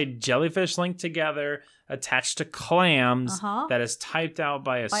 made by jellyfish linked together, attached to clams, Uh-huh. that is typed out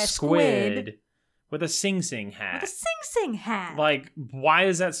by a By a squid squid. with a Sing Sing hat. With a Sing Sing hat. Like, why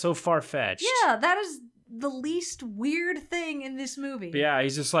is that so far fetched? Yeah, that is the least weird thing in this movie. Yeah,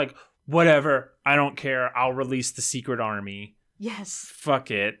 he's just like, whatever, I don't care. I'll release the secret army. Yes. Fuck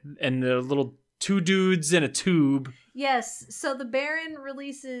it. And the little two dudes in a tube. Yes. So the Baron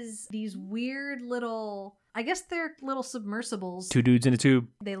releases these weird little I guess they're little submersibles. 2 dudes in a tube.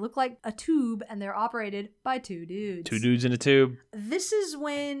 They look like a tube, and they're operated by 2 dudes. 2 dudes in a tube. This is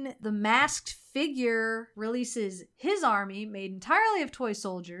when the masked figure releases his army, made entirely of toy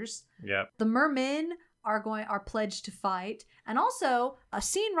soldiers. Yep. The mermen are pledged to fight. And also, a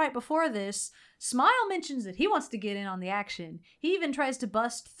scene right before this, Smile mentions that he wants to get in on the action. He even tries to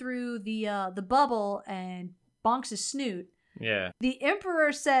bust through the bubble and bonks his snoot. Yeah. The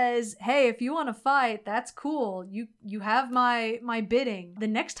Emperor says, hey, if you want to fight, that's cool. You have my bidding. The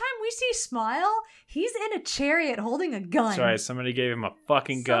next time we see Smile, he's in a chariot holding a gun. That's right. Somebody gave him a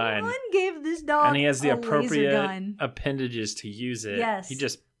fucking gun. Someone gave this dog and he has the a laser appropriate gun. appendages to use it. Yes. He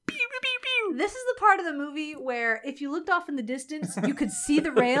just pew, pew, pew, pew. This is the part of the movie where if you looked off in the distance, you could see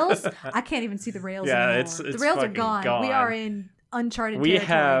the rails. I can't even see the rails anymore. It's the rails are fucking gone. We are in uncharted We territory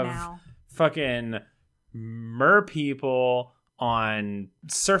have now. fucking mer people on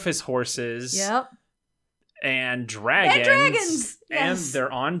surface horses. Yep. And dragons. And dragons! And Yes.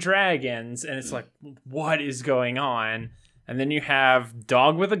 they're on dragons. And it's like, what is going on? And then you have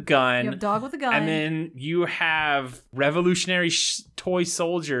dog with a gun. You have dog with a gun. And then you have revolutionary toy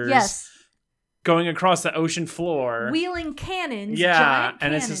soldiers. Yes. Going across the ocean floor. Wheeling cannons. Yeah. Giant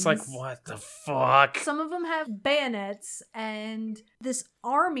And it's just like, cannons. what the fuck? Some of them have bayonets, and this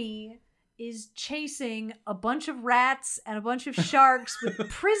army is chasing a bunch of rats and a bunch of sharks with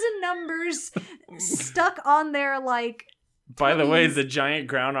prison numbers stuck on their, like, By the way, tummies. the giant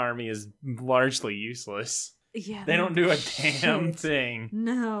ground army is largely useless. Yeah, They don't do a shit. damn thing.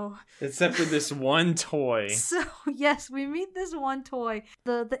 No. Except for this one toy. So, yes, we meet this one toy.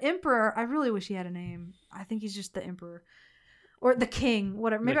 The Emperor, I really wish he had a name. I think he's just the Emperor. Or the King,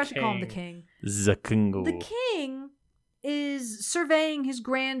 whatever. Maybe The I should call him the King. Zakungo. The King is surveying his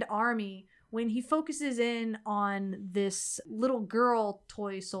grand army when he focuses in on this little girl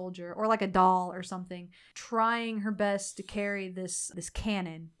toy soldier, or like a doll or something, trying her best to carry this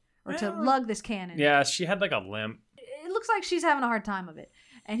cannon, or to Well, lug this cannon. Yeah, she had like a limp. It looks like she's having a hard time of it.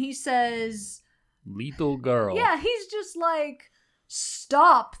 And he says, Lethal girl. yeah, he's just like,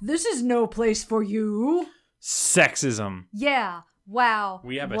 stop, this is no place for you. Sexism. Yeah, wow.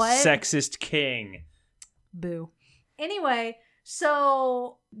 We have What? a sexist king. Boo. Anyway,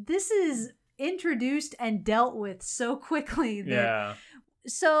 so this is introduced and dealt with so quickly that Yeah.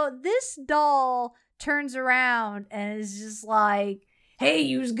 so this doll turns around and is just like, hey,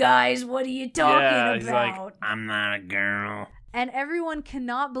 you guys, what are you talking Yeah, he's like, about? I'm not a girl. And everyone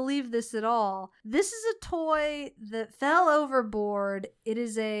cannot believe this at all. This is a toy that fell overboard. It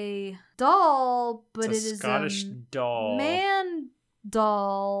is a doll, but It's a it is Scottish a doll. man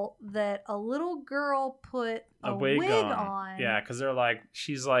doll that a little girl put a wig on. Yeah, because they're like,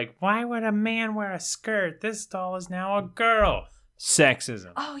 she's like, why would a man wear a skirt? This doll is now a girl.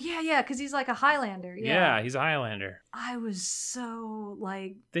 Sexism. Oh, yeah, because he's like a Highlander. Yeah, he's a Highlander. I was so,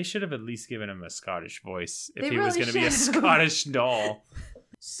 like... They should have at least given him a Scottish voice if They he was really going to be a should. Scottish doll.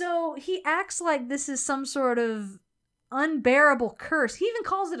 So he acts like this is some sort of unbearable curse. He even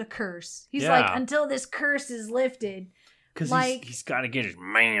calls it a curse. He's Yeah. like, until this curse is lifted. Because Like- he's got to get his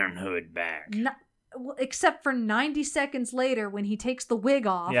manhood back. Well, except for 90 seconds later when he takes the wig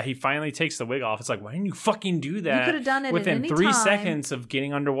off. Yeah, he finally takes the wig off. It's like, why didn't you fucking do that? You could have done it within at any 3 time. seconds of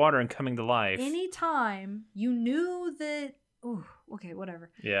getting underwater and coming to life. Anytime you knew that... Ooh, okay,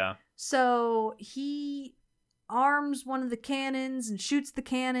 whatever. Yeah. So he arms one of the cannons and shoots the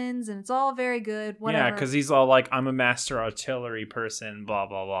cannons, and it's all very good. Whatever. Yeah, because he's all like, I'm a master artillery person, blah,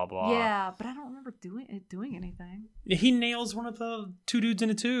 blah, blah, blah. Yeah, but I don't remember doing anything. He nails one of the 2 dudes in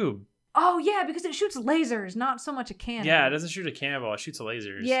a tube. Oh, yeah, because it shoots lasers, not so much a cannon. Yeah, it doesn't shoot a cannonball, it shoots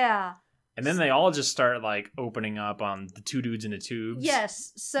lasers. Yeah. And then they all just start like opening up on the 2 dudes in the tubes.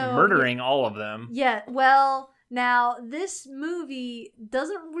 Yes. So Murdering all of them. Yeah. Well, now this movie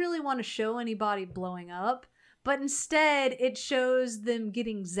doesn't really want to show anybody blowing up, but instead it shows them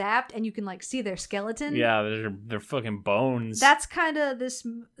getting zapped, and you can like see their skeleton. Yeah, they're fucking bones. That's kind of this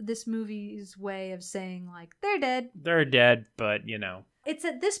movie's way of saying like they're dead. They're dead, but you know. It's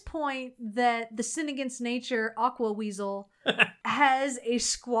at this point that the Sin Against Nature Aqua Weasel has a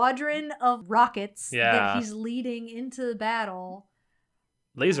squadron of rockets Yeah. that he's leading into the battle.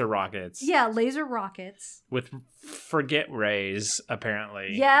 Laser rockets. Yeah, laser rockets. With forget rays,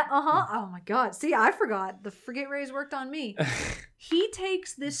 apparently. Yeah, Oh my god. See, I forgot. The Forget Rays worked on me. He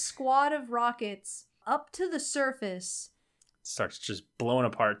takes this squad of rockets up to the surface. Starts just blowing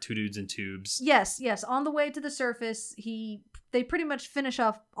apart 2 dudes in tubes. Yes. On the way to the surface, they pretty much finish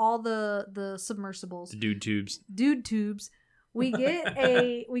off all the submersibles. The dude tubes. Dude tubes. We get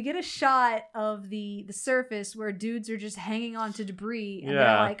a shot of the surface where dudes are just hanging on to debris, and they're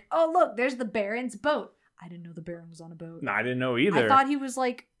Yeah. like, oh look, there's the Baron's boat. I didn't know the Baron was on a boat. No, I didn't know either. I thought he was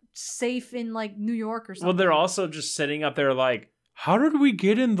like safe in like New York or something. Well, they're also just sitting up there like, how did we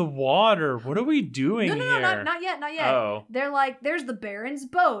get in the water? What are we doing no, here? not yet. Oh. They're like, there's the Baron's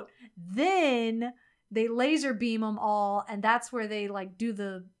boat. Then they laser beam them all, and that's where they like do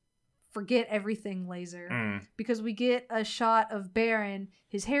the forget everything laser. Because we get a shot of Baron.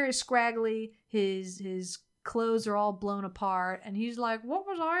 His hair is scraggly. His clothes are all blown apart, and he's like, what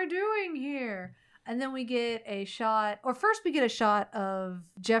was I doing here? And then we get a shot, or first we get a shot of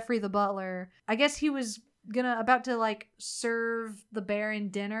Jeffrey the butler. I guess he was about to like serve the Baron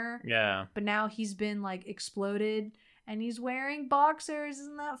dinner. Yeah. But now he's been like exploded, and he's wearing boxers.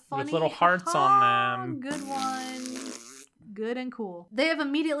 Isn't that funny? With little hearts on them. Good one. Good and cool. They have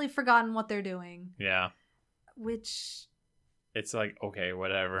immediately forgotten what they're doing. Yeah. Which... It's like, okay,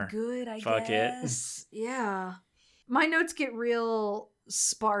 whatever. Good, I Fuck guess. Yeah. My notes get real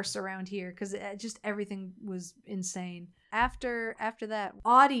sparse around here because just everything was insane. After that,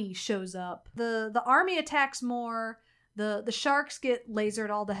 Audie shows up. The army attacks more. The sharks get lasered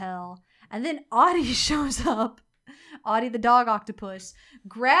all to hell. And then Audie shows up. Audie the dog octopus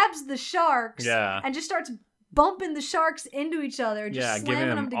grabs the sharks and just starts bumping the sharks into each other, just slamming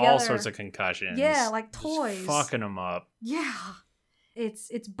giving them together. all sorts of concussions. Yeah, like toys. Just fucking them up. Yeah. It's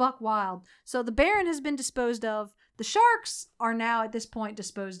buck wild. So the Baron has been disposed of. The sharks are now at this point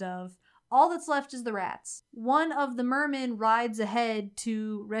disposed of. All that's left is the rats. One of the mermen rides ahead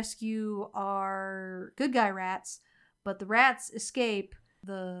to rescue our good guy rats, but the rats escape.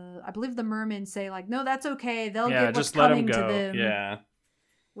 I believe the mermen say like, no, that's okay. They'll get what's coming to them. Yeah.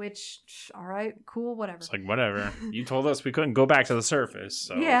 Which, all right, cool, whatever. It's like, whatever. You told us we couldn't go back to the surface,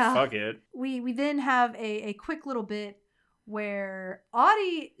 so fuck it. We then have a quick little bit where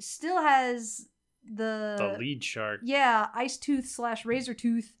Audie still has the lead shark. Yeah, Ice Tooth / Razor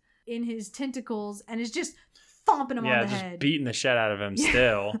Tooth in his tentacles and is just thumping him on the head. Yeah, just beating the shit out of him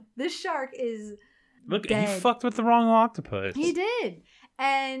still. This shark is Look, dead. he fucked with the wrong octopus. He did.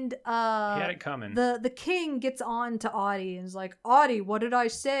 And he had it coming. The king gets on to Audie and is like, Audie, what did I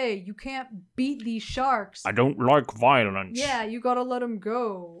say? You can't beat these sharks. I don't like violence. Yeah, you gotta let him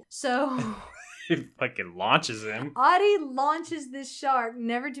go. So he fucking launches him. Audie launches this shark,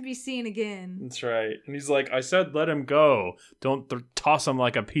 never to be seen again. That's right. And he's like, I said let him go. Don't toss him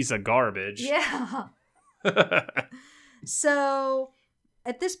like a piece of garbage. Yeah. So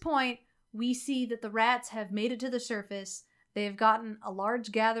at this point, we see that the rats have made it to the surface. They have gotten a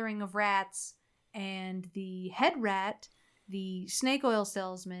large gathering of rats, and the head rat, the snake oil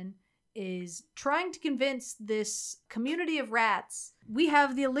salesman, is trying to convince this community of rats, we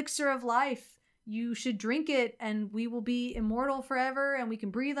have the elixir of life. You should drink it, and we will be immortal forever, and we can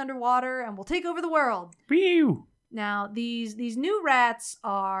breathe underwater, and we'll take over the world. Pew! Now, these new rats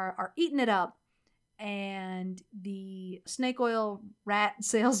are eating it up, and the snake oil rat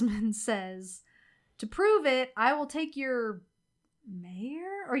salesman says, to prove it, I will take your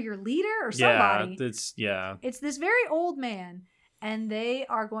mayor or your leader or somebody. It's this very old man, and they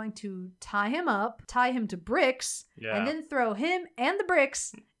are going to tie him up, tie him to bricks, and then throw him and the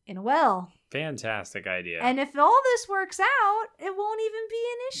bricks in a well. Fantastic idea. And if all this works out, it won't even be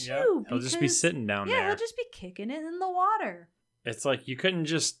an issue. Yep. He'll just be sitting down there. Yeah, he'll just be kicking it in the water. It's like you couldn't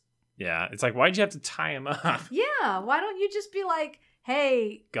just... Yeah, it's like, why'd you have to tie him up? Yeah, why don't you just be like,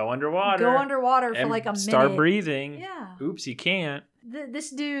 hey... Go underwater for like a minute. Start breathing. Yeah. Oops, you can't. This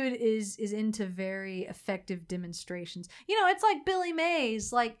dude is into very effective demonstrations. You know, it's like Billy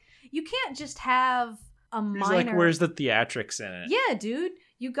Mays. Like, you can't just have a minor... He's like, where's the theatrics in it? Yeah, dude.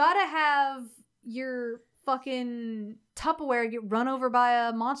 You gotta have your fucking Tupperware get run over by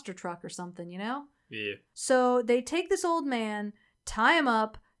a monster truck or something, you know? Yeah. So they take this old man, tie him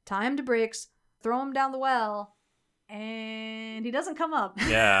up, tie him to bricks, throw him down the well, and he doesn't come up.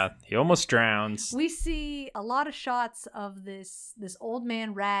 Yeah, he almost drowns. We see a lot of shots of this old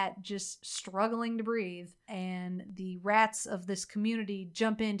man rat just struggling to breathe, and the rats of this community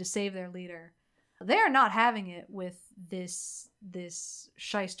jump in to save their leader. They are not having it with this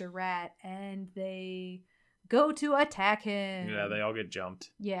shyster rat, and they go to attack him. Yeah, they all get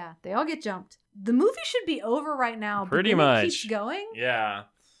jumped. Yeah, they all get jumped. The movie should be over right now. Pretty but much. It keeps going. Yeah.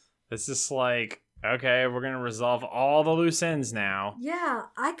 It's just like, okay, we're going to resolve all the loose ends now. Yeah,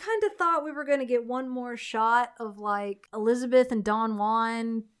 I kind of thought we were going to get one more shot of like Elizabeth and Don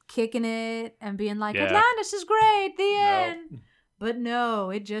Juan kicking it and being like, Atlantis is great, the end. But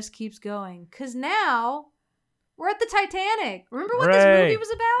no, it just keeps going. Because now we're at the Titanic. Remember what this movie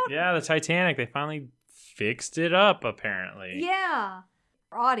was about? Yeah, the Titanic. They finally fixed it up, apparently. Yeah.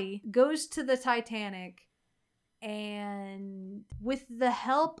 Audie goes to the Titanic, and with the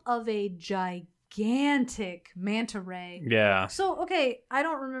help of a gigantic gigantic manta ray. Yeah. So, okay, I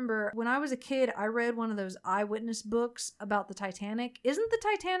don't remember. When I was a kid, I read one of those eyewitness books about the Titanic. Isn't the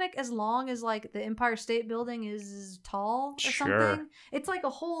Titanic as long as, like, the Empire State Building is tall or Sure. something? It's like a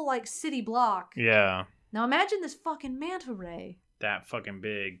whole, like, city block. Yeah. Now imagine this fucking manta ray. That fucking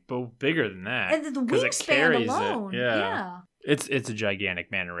big. But bigger than that. And the 'cause it wingspan carries alone. it. Yeah. It's a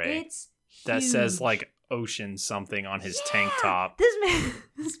gigantic manta ray. It's that says, huge. like, ocean something on his tank top. This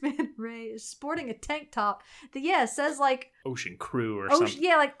man Ray is sporting a tank top that says like Ocean crew or ocean, something.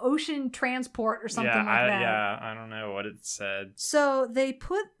 yeah, like ocean transport or something like that. Yeah, I don't know what it said. So they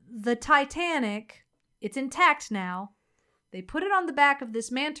put the Titanic, it's intact now. They put it on the back of this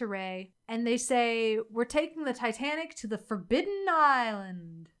manta ray and they say, we're taking the Titanic to the Forbidden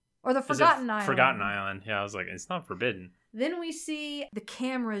Island. Or the Is it Forgotten Island. Forgotten Island. Yeah, I was like, it's not forbidden. Then we see the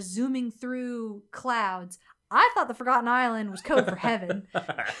camera zooming through clouds. I thought the Forgotten Island was code for heaven.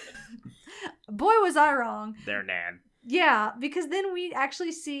 Boy, was I wrong. They're Nad. Yeah, because then we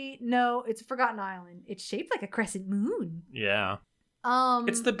actually see, no, it's a Forgotten Island. It's shaped like a crescent moon. Yeah.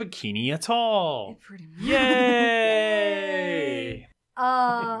 It's the Bikini Atoll. Pretty much. Yay!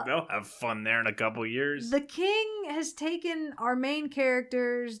 They'll have fun there in a couple years. The king has taken our main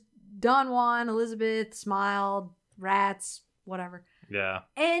characters, Don Juan, Elizabeth, Smile, Rats, whatever, Yeah.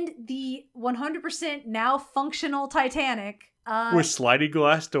 and the 100% now functional Titanic. With sliding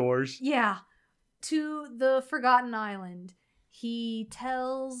glass doors. Yeah, to the Forgotten Island. He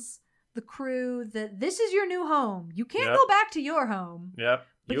tells the crew that this is your new home. You can't Yep. go back to your home. Yep.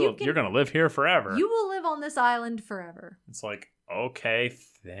 But You're going to live here forever. You will live on this island forever. It's like, okay,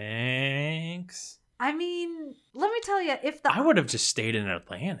 thanks. I mean, let me tell you, if the... I would have just stayed in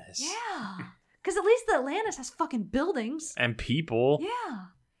Atlantis. Yeah. Because at least the Atlantis has fucking buildings. And people. Yeah.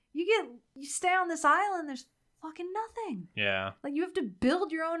 You stay on this island, there's fucking nothing. Yeah. Like, you have to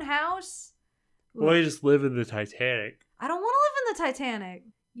build your own house. Well, you just live in the Titanic. I don't want to live in the Titanic.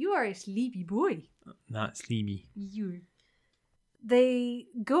 You are a sleepy boy. Not sleepy. They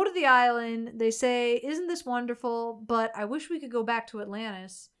go to the island. They say, isn't this wonderful? But I wish we could go back to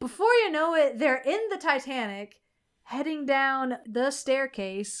Atlantis. Before you know it, they're in the Titanic, heading down the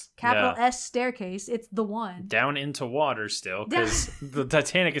staircase, capital Yeah. S staircase. It's the one. Down into water still, because the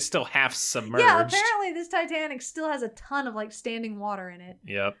Titanic is still half submerged. Yeah, apparently this Titanic still has a ton of like standing water in it.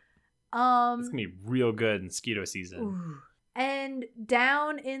 Yep. It's going to be real good in mosquito season. Ooh. And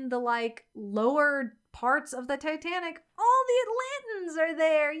down in the like lower parts of the Titanic, all the Atlantans are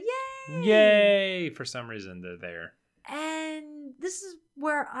there. Yay! Yay! For some reason, they're there. And this is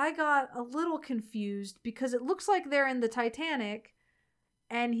where I got a little confused because it looks like they're in the Titanic.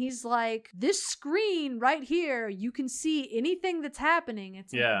 And he's like, this screen right here, you can see anything that's happening.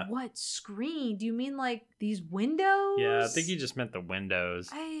 It's Yeah. like, what screen? Do you mean like these windows? Yeah, I think he just meant the windows.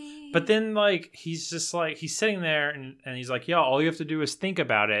 I... But then, like, he's just like, he's sitting there and he's like, yeah, all you have to do is think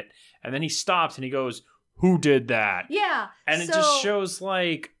about it. And then he stops and he goes, who did that? Yeah. And it just shows,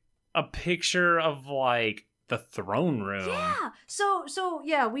 like, a picture of, like, the throne room. Yeah. So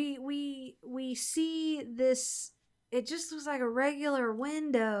yeah, we see this. It just looks like a regular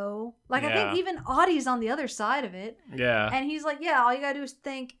window. Like, I Yeah. think even Audie's on the other side of it. Yeah. And he's like, yeah, all you gotta do is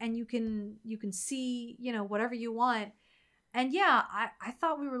think and you can see, whatever you want. And yeah, I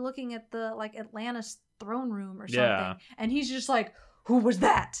thought we were looking at the like Atlantis throne room or something. Yeah. And he's just like, who was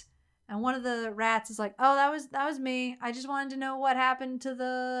that? And one of the rats is like, oh, that was me. I just wanted to know what happened to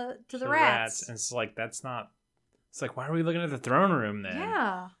the rats. And it's like, it's like, why are we looking at the throne room then?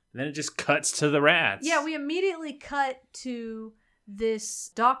 Yeah. And then it just cuts to the rats. Yeah, we immediately cut to this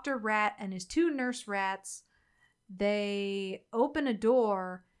Dr. Rat and his two nurse rats. They open a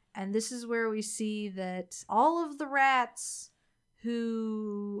door, and this is where we see that all of the rats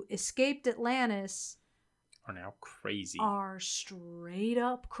who escaped Atlantis are now crazy. are straight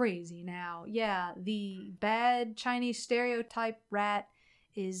up crazy now. Yeah, the bad Chinese stereotype rat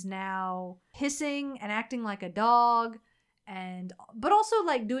is now hissing and acting like a dog, but also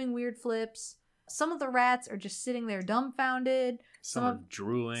like doing weird flips. Some of the rats are just sitting there dumbfounded. Some are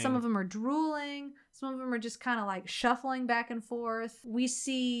drooling. Some of them are drooling. Some of them are just kind of like shuffling back and forth. We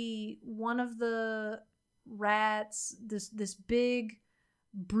see one of the rats, this big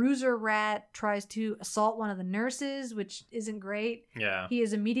bruiser rat, tries to assault one of the nurses, which isn't great. Yeah. He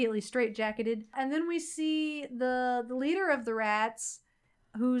is immediately straitjacketed. And then we see the leader of the rats,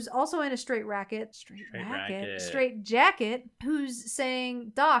 who's also in a straight jacket, who's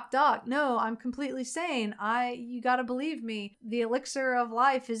saying, Doc, no, I'm completely sane. You gotta believe me. The elixir of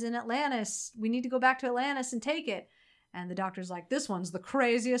life is in Atlantis. We need to go back to Atlantis and take it. And the doctor's like, this one's the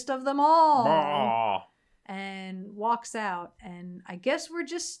craziest of them all. Oh. and walks out. And I guess we're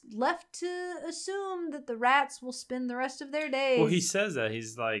just left to assume that the rats will spend the rest of their days. Well, he says that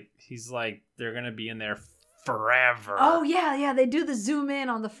he's like they're gonna be in there forever. Oh yeah, they do the zoom in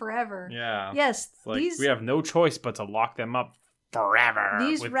on the forever. Yeah. Yes, Like we have no choice but to lock them up forever.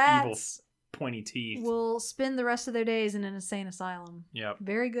 These with rats evil pointy teeth. will spend the rest of their days in an insane asylum. Yep.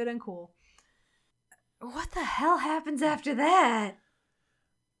 Very good and cool. What the hell happens after that?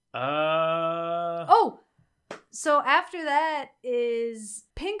 Oh, so after that is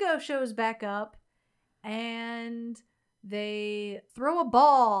Pingo shows back up, and they throw a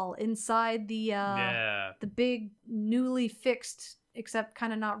ball inside the big newly fixed, except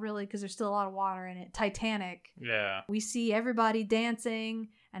kind of not really because there's still a lot of water in it, Titanic. Yeah. We see everybody dancing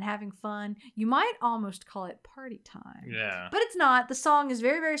and having fun. You might almost call it party time. Yeah. But it's not. The song is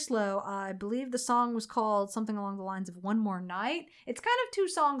very, very slow. I believe the song was called something along the lines of One More Night. It's kind of two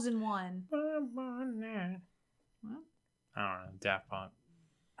songs in one. One more night. What? I don't know. Daft Punk.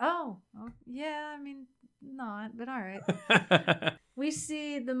 Oh, yeah, I mean, not, but all right. We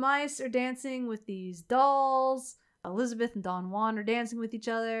see the mice are dancing with these dolls. Elizabeth and Don Juan are dancing with each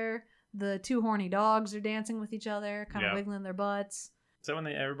other. The two horny dogs are dancing with each other, kind of wiggling their butts. Is that when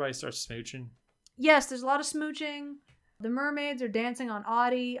everybody starts smooching? Yes, there's a lot of smooching. The mermaids are dancing on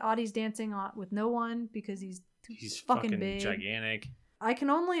Audie. Audie's dancing with no one because he's fucking big. Gigantic. I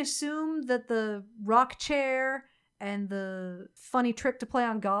can only assume that the rock chair and the funny trick to play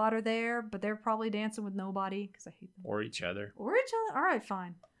on God are there, but they're probably dancing with nobody because I hate them. Or each other. Or each other. All right,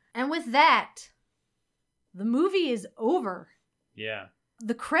 fine. And with that, the movie is over. Yeah.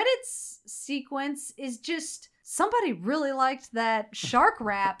 The credits sequence is just... Somebody really liked that shark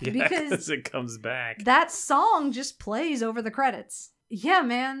rap because it comes back. That song just plays over the credits. Yeah,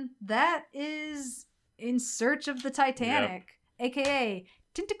 man, that is In Search of the Titanic, aka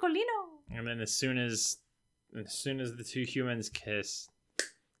Tinticolino. And then as soon as the two humans kiss,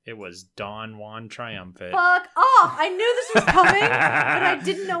 it was Don Juan triumphant. Fuck off! I knew this was coming, but I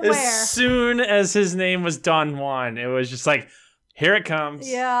didn't know where. As soon as his name was Don Juan, it was just like, here it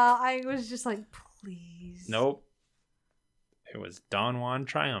comes. Yeah, I was just like, please. Nope. It was Don Juan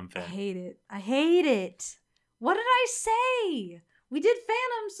triumphant. I hate it. What did I say? We did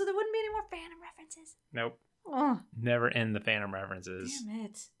Phantom, so there wouldn't be any more Phantom references. Nope. Oh. Never end the Phantom references. Damn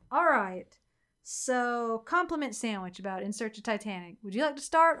it. All right. So, compliment sandwich about In Search of Titanic. Would you like to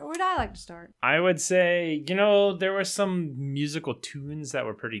start, or would I like to start? I would say, there were some musical tunes that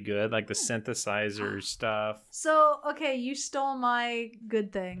were pretty good, like the synthesizer stuff. So, okay, you stole my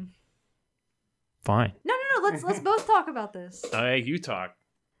good thing. Fine. No. Let's both talk about this. You talk.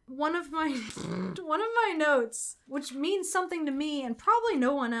 One of my notes, which means something to me and probably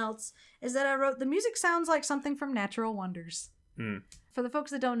no one else, is that I wrote the music sounds like something from Natural Wonders. For the folks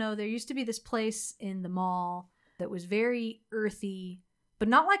that don't know, there used to be this place in the mall that was very earthy, but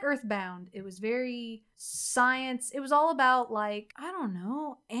not like Earthbound. It was very science. It was all about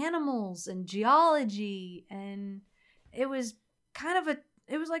animals and geology, and it was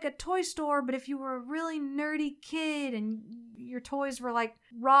it was like a toy store, but if you were a really nerdy kid and your toys were like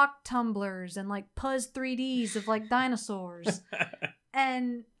rock tumblers and like Puzz 3Ds of like dinosaurs.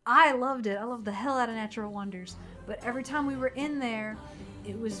 And I loved it. I loved the hell out of Natural Wonders. But every time we were in there,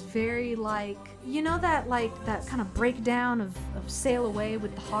 it was very like, that kind of breakdown of Sail Away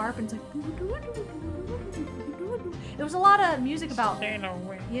with the harp. And it's like, it was a lot of music about, Sail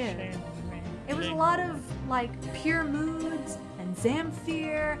Away. Yeah. It was a lot of like pure moods and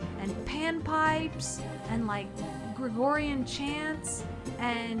Zamfir and panpipes and like Gregorian chants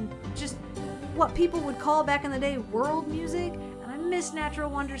and just what people would call back in the day world music. And I miss Natural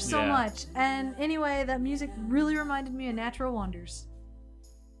Wonders so much. And anyway, that music really reminded me of Natural Wonders.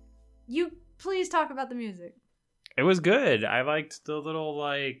 You please talk about the music. It was good. I liked the little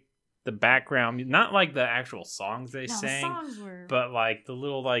the background, not like the actual songs they sang, the songs were... but like the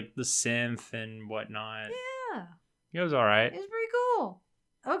little the synth and whatnot. Yeah, it was all right. It was pretty cool.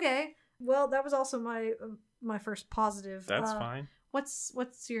 Okay, well, that was also my first positive. That's fine.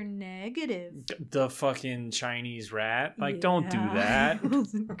 What's your negative? The fucking Chinese rat. Don't do that. It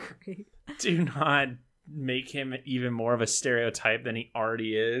wasn't great. Do not make him even more of a stereotype than he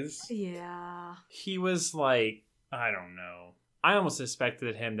already is. Yeah. He was like, I don't know. I almost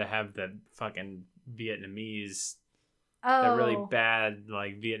expected him to have the fucking Vietnamese, that really bad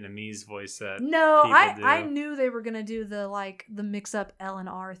Vietnamese voice that No, people do. I knew they were gonna do the mix up L and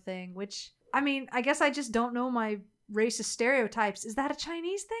R thing, which I guess I just don't know my racist stereotypes. Is that a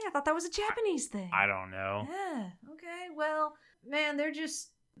Chinese thing? I thought that was a Japanese thing. I don't know. Yeah. Okay. Well, man, they're just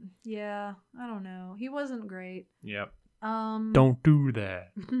I don't know. He wasn't great. Yep. Um. Don't do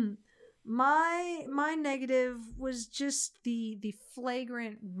that. My negative was just the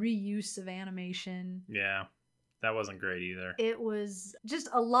flagrant reuse of animation. Yeah, that wasn't great either. It was just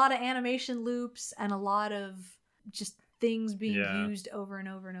a lot of animation loops and a lot of just things being used over and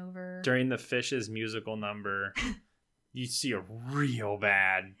over and over. During the Fish's musical number, you see a real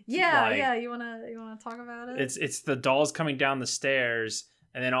bad. Yeah. You wanna talk about it? It's the dolls coming down the stairs,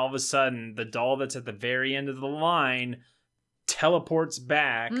 and then all of a sudden, the doll that's at the very end of the line teleports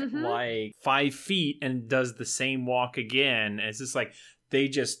back like 5 feet and does the same walk again. And it's just like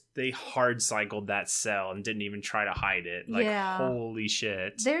they hard cycled that cell and didn't even try to hide it. Like, holy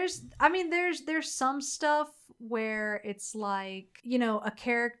shit. There's some stuff where it's like, you know, a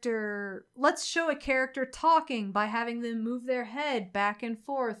character, let's show a character talking by having them move their head back and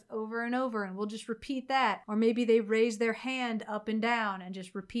forth over and over, and we'll just repeat that. Or maybe they raise their hand up and down and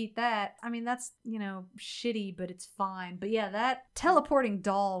just repeat that. I mean, that's, you know, shitty, but it's fine. But yeah, that teleporting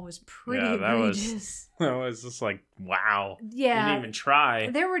doll was pretty egregious. That was just like, wow. Yeah. Didn't even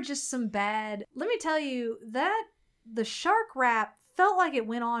try. There were just some bad, let me tell you, that the shark rap felt like it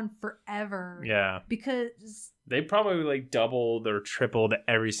went on forever. Yeah. Because they probably like doubled or tripled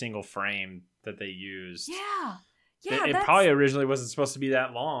every single frame that they used. Yeah. It probably originally wasn't supposed to be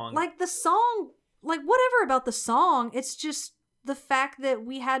that long. Like the song, like whatever about the song, it's just the fact that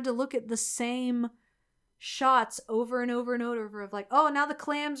we had to look at the same shots over and over and over of like, oh, now the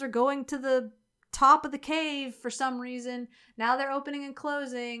clams are going to the top of the cave for some reason. Now they're opening and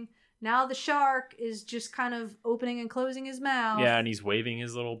closing. Now the shark is just kind of opening and closing his mouth. Yeah, and he's waving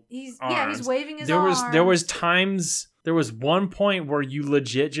his little arms. Yeah, he's waving his arms. There was one point where you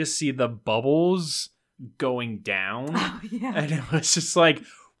legit just see the bubbles going down. Oh, yeah. And it was just like,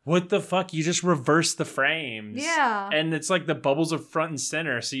 what the fuck? You just reverse the frames. Yeah. And it's like the bubbles are front and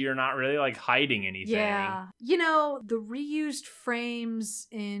center, so you're not really like hiding anything. Yeah. You know, the reused frames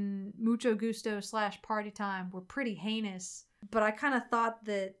in Mucho Gusto / Party Time were pretty heinous. But I kind of thought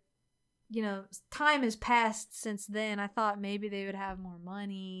that, you know, time has passed since then. I thought maybe they would have more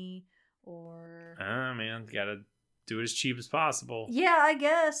money or... man, gotta do it as cheap as possible. Yeah, I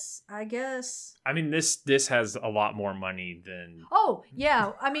guess. I mean, this has a lot more money than... Oh,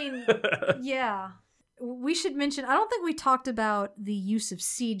 yeah. I mean, yeah. We should mention, I don't think we talked about the use of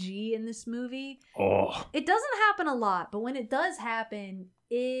CG in this movie. Oh. It doesn't happen a lot, but when it does happen,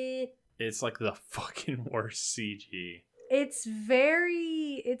 it's like the fucking worst CG. It's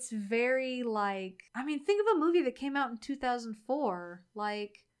very like, I mean, think of a movie that came out in 2004.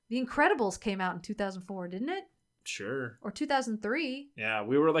 Like, The Incredibles came out in 2004, didn't it? Sure. Or 2003. Yeah,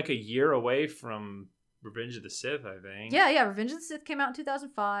 we were like a year away from Revenge of the Sith, I think. Yeah, Revenge of the Sith came out in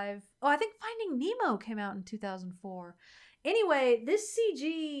 2005. Oh, I think Finding Nemo came out in 2004. Anyway, this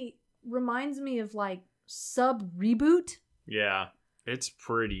CG reminds me of like Sub Reboot. Yeah. It's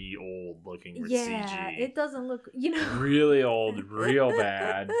pretty old looking with yeah, CG. It doesn't look, you know. Really old, real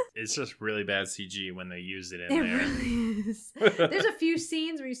bad. It's just really bad CG when they use it in there. It really is. There's a few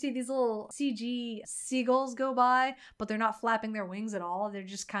scenes where you see these little CG seagulls go by, but they're not flapping their wings at all. They're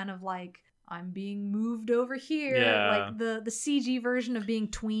just kind of like, I'm being moved over here. Yeah. Like the CG version of being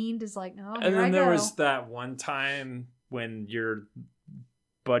tweened is like, oh, here and then I go. there was that one time when your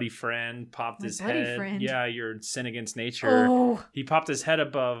buddy friend popped his head. Friend. Yeah, your Sin Against Nature. Oh. He popped his head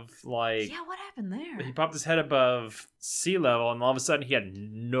above, like... Yeah, what happened there? He popped his head above sea level, and all of a sudden he had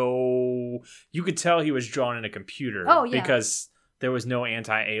no... You could tell he was drawn in a computer. Oh, yeah. Because there was no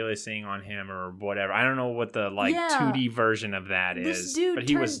anti-aliasing on him or whatever. I don't know what the, 2D version of that is. But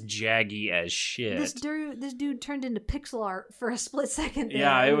he was jaggy as shit. This dude turned into pixel art for a split second there.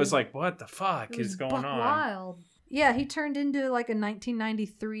 Yeah, it was like, what the fuck is going buck on? Wild. Yeah, he turned into like a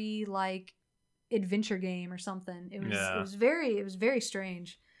 1993 like adventure game or something. It was very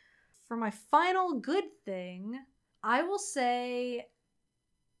strange. For my final good thing, I will say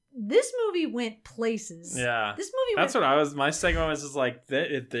this movie went places. Yeah. That's what I was. My second one was just like,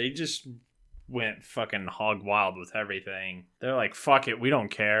 they just went fucking hog wild with everything. They're like, fuck it, we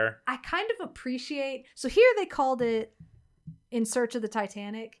don't care. I kind of appreciate. So here they called it In Search of the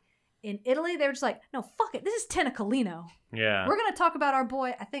Titanic. In Italy, they were just like, no, fuck it. This is Tentacolino. Yeah. We're going to talk about our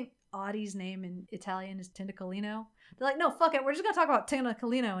boy. I think Audie's name in Italian is Tentacolino. They're like, no, fuck it. We're just going to talk about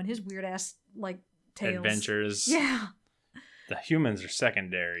Tentacolino and his weird ass, like, tales. Adventures. Yeah. The humans are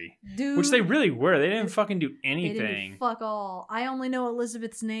secondary. Dude. Which they really were. They didn't fucking do anything. They didn't fuck all. I only know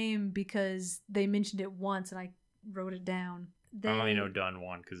Elizabeth's name because they mentioned it once and I wrote it down. I only know Dun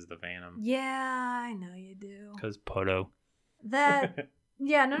 1 because of the Phantom. Yeah, I know you do. Because Poto. That...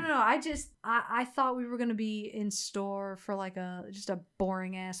 Yeah, no. I thought we were gonna be in store for like just a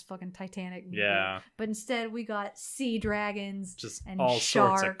boring ass fucking Titanic movie. Yeah. But instead we got sea dragons, Just and all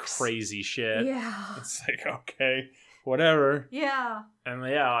sharks. sorts of crazy shit. Yeah. It's like, okay, whatever. Yeah. And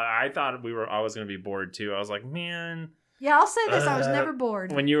yeah, I thought I was gonna be bored too. I was like, man. Yeah, I'll say this: I was never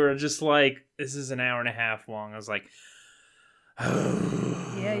bored. When you were just like, this is an hour and a half long, I was like,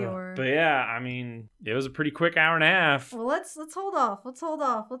 yeah, you were. But yeah, I mean, it was a pretty quick hour and a half. Well, let's hold off.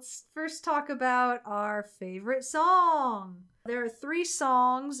 Let's first talk about our favorite song. There are 3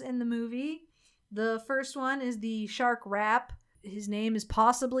 songs in the movie. The first one is the shark rap. His name is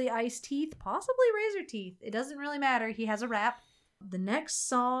possibly Ice Teeth, possibly Razor Teeth. It doesn't really matter. He has a rap. The next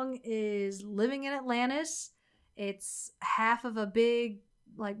song is Living in Atlantis. It's half of a big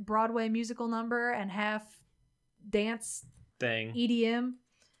like Broadway musical number and half dance Thing. EDM.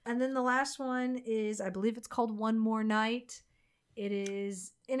 And then the last one is, I believe it's called One More Night. It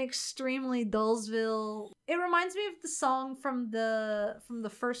is an extremely Dullsville. It reminds me of the song from the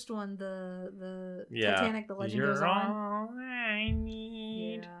first one, the Titanic, The Legend Goes On. All I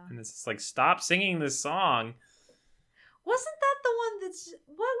need. Yeah. And it's just like, stop singing this song. Wasn't that the one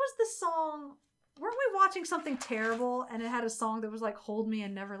what was the song? Weren't we watching something terrible and it had a song that was like Hold Me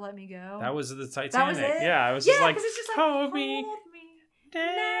and Never Let Me Go? That was the Titanic. That was it? Yeah, it was just like, 'cause it's just like hold me.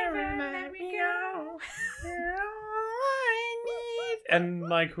 Never let me go. You're all I need. And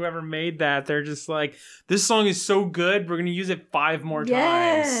like whoever made that, they're just like, this song is so good, we're gonna use it 5 more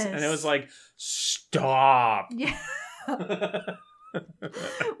Yes. times. And it was like, stop. Yeah.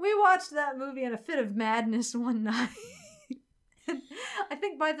 We watched that movie in a fit of madness one night. I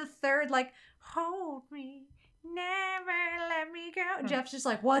think by the 3rd, like, hold me, never let me go. Jeff's just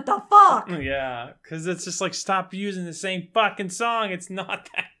like, what the fuck? Yeah, because it's just like, stop using the same fucking song. It's not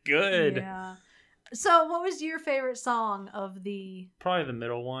that good. Yeah. So, what was your favorite song of the? Probably the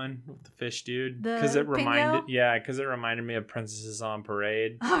middle one with the fish dude, The because it reminded, Pingo? because it reminded me of Princesses on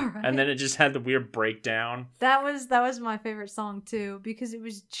Parade, All right. and then it just had the weird breakdown. that was my favorite song too, because it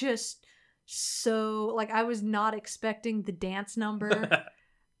was just so like I was not expecting the dance number.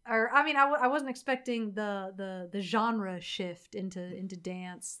 Or I mean, I wasn't expecting the genre shift into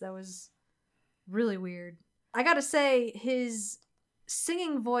dance. That was really weird. I gotta say, his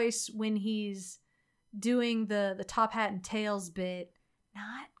singing voice when he's doing the top hat and tails bit,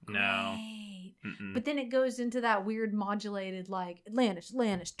 not great. No. But then it goes into that weird modulated like Atlantis,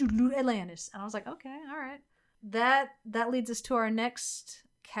 doo-doo-doo, Atlantis, and I was like, okay, all right. That leads us to our next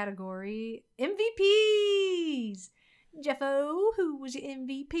category, MVPs. Jeffo, who was your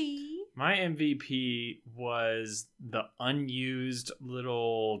MVP? My MVP was the unused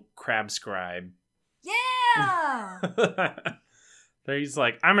little crab scribe. Yeah! He's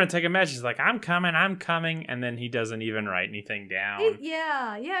like, I'm gonna take a message. He's like, I'm coming, and then he doesn't even write anything down.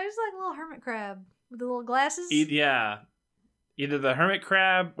 Yeah, he was like a little hermit crab with the little glasses. Either the hermit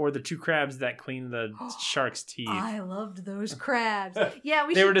crab or the 2 crabs that clean the shark's teeth. I loved those crabs. Yeah,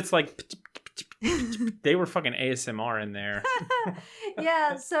 they were just like, they were fucking ASMR in there.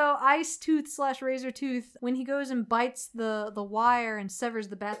 Yeah, so Ice Tooth / Razor Tooth, when he goes and bites the wire and severs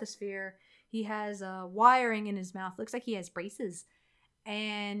the bathysphere, he has wiring in his mouth. Looks like he has braces.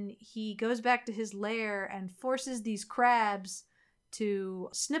 And he goes back to his lair and forces these crabs to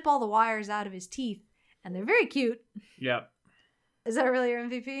snip all the wires out of his teeth. And they're very cute. Yep. Is that really your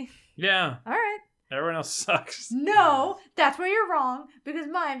MVP? Yeah. All right. Everyone else sucks. No, that's where you're wrong. Because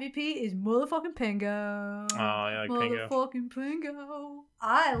my MVP is motherfucking Pingo. Oh, I like Pingo. Motherfucking Pingo.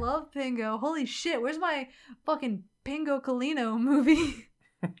 I love Pingo. Holy shit, where's my fucking Pingo Colino movie?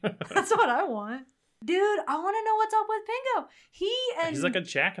 That's what I want. Dude, I want to know what's up with Pingo. He's like a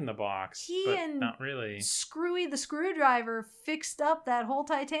Jack in the Box. He but and not really. Screwy the Screwdriver fixed up that whole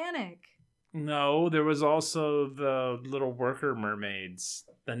Titanic. No, there was also the little worker mermaids.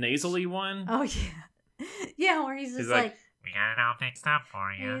 The nasally one. Oh, yeah. Yeah, where he's just like, we got it all fixed up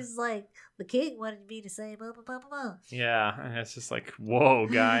for you. he's like, the king wanted me to say blah, blah, blah, blah, blah. Yeah, and it's just like, whoa,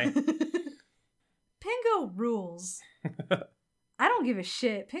 guy. Pingo rules. I don't give a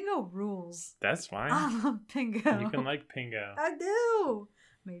shit. Pingo rules. That's fine. I love Pingo. You can like Pingo. I do.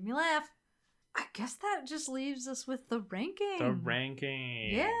 Made me laugh. I guess that just leaves us with the ranking. The ranking.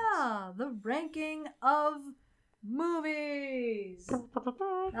 Yeah, the ranking of movies.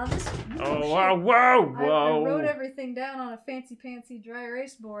 Now this. Oh, shit. wow, whoa, I whoa. wrote everything down on a fancy pantsy dry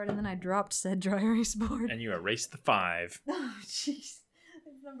erase board, and then I dropped said dry erase board. And you erased the 5. Oh, jeez.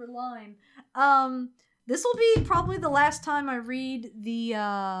 That's number line. This will be probably the last time I read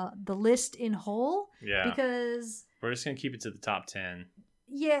the list in whole. Yeah. Because We're just going to keep it to the top 10.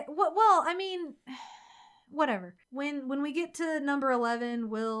 yeah, well, I mean, whatever. When we get to number 11,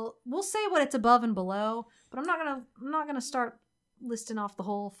 we'll say what it's above and below, but I'm not gonna start listing off the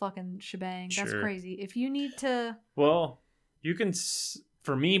whole fucking shebang. That's Sure. crazy. If you need to, Well, you can.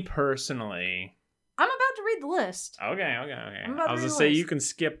 For me personally. I'm about to read the list. Okay. I'm about to I was read gonna the say list. you can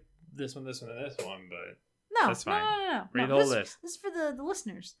skip this one, and this one, but No, That's fine. No. Read No, the whole this, list. This is for the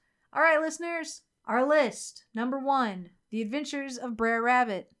listeners. All right, listeners. Our list. Number 1, The Adventures of Brer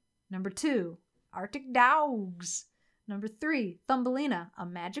Rabbit. Number 2, Arctic Dogs. Number 3, Thumbelina, A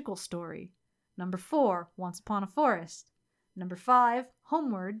Magical Story. Number 4, Once Upon a Forest. Number 5,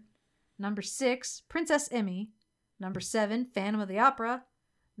 Homeward. Number 6, Princess Emmy. Number 7, Phantom of the Opera.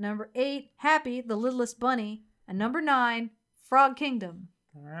 Number 8, Happy, the Littlest Bunny. And number 9, Frog Kingdom.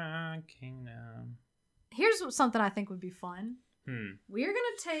 Kingdom. Here's something I think would be fun. We're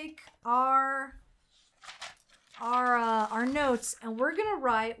gonna take our notes and we're gonna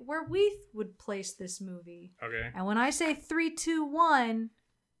write where we would place this movie. Okay. And when I say 3, 2, 1,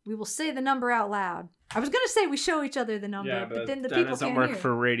 we will say the number out loud. I was gonna say we show each other the number, but then the that people doesn't can't work hear.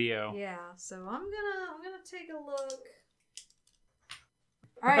 for radio. Yeah, so I'm gonna take a look.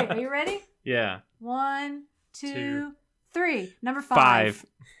 All right, are you ready? Yeah. 1, 2, Two. 3. Number 5.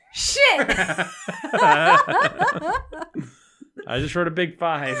 Shit! I just wrote a big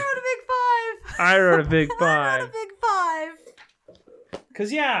 5. I wrote a big 5. I wrote a big I wrote a 5. big 5.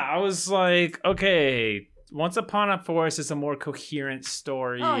 Cause yeah, I was like, okay, Once Upon a Forest is a more coherent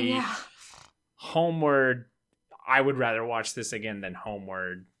story. Oh yeah. Homeward, I would rather watch this again than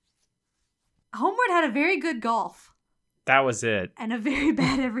Homeward. Homeward had a very good golf That was it. and a very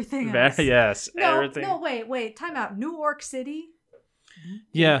bad everything else. Yes, No, everything. no, wait, time out. New York City.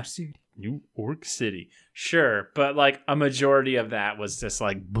 Yeah. New York City. Sure, but like a majority of that was just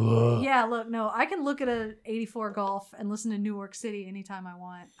like, bleh. Yeah, look, no, I can look at a 84 golf and listen to New York City anytime I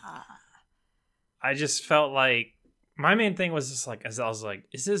want. I just felt like my main thing was just like, as I was like,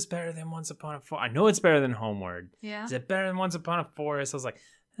 is this better than Once Upon a Forest? I know it's better than Homeward. Yeah. Is it better than Once Upon a Forest? I was like,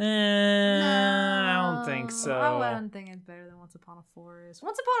 I don't think so. I don't think it's better than Once Upon a Forest.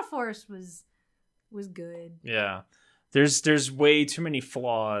 Once Upon a Forest was good. Yeah. There's way too many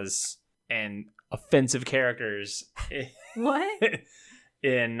flaws and offensive characters What?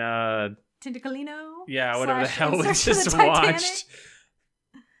 in Tentacalino? yeah, whatever the Slash hell we In Search of just the Titanic? watched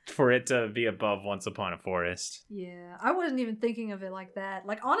for it to be above Once Upon a Forest. Yeah, I wasn't even thinking of it like that.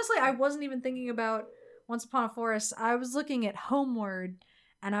 Like, honestly, I wasn't even thinking about Once Upon a Forest. I was looking at Homeward,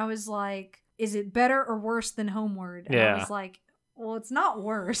 and I was like, is it better or worse than Homeward? And I Yeah. was like, well, it's not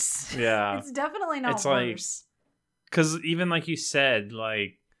worse. Yeah. It's definitely not It's like- worse. Because even like you said,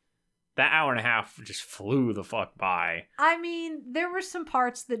 like that hour and a half just flew the fuck by. I mean, there were some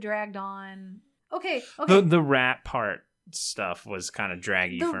parts that dragged on. Okay. The rat part stuff was kind of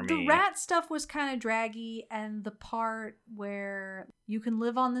draggy for me. The rat stuff was kind of draggy, and the part where you can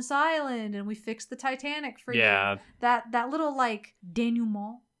live on this island and we fixed the Titanic for Yeah. you. That little like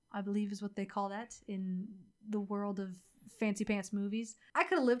denouement, I believe is what they call that in the world of fancy pants movies. I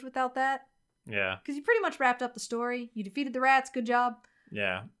could have lived without that Yeah. because you pretty much wrapped up the story. You defeated the rats. Good job.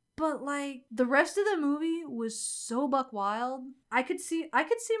 Yeah. But like the rest of the movie was so buck wild. I could see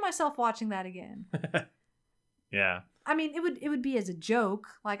myself watching that again. Yeah. I mean, it would be as a joke.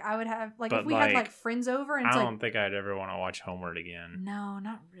 Like I would have like But, if we had like, like friends over and I it's don't like think I'd ever want to watch Homeward again. no,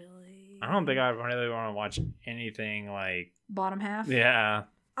 not really. I don't think I really want to watch anything like Bottom half. yeah.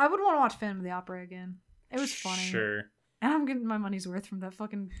 I would want to watch Phantom of the Opera again. It was funny. Sure. And I'm getting my money's worth from that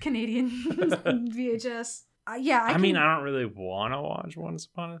fucking Canadian VHS. Yeah, I mean, I don't really want to watch Once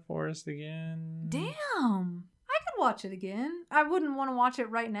Upon a Forest again. damn. I could watch it again. I wouldn't want to watch it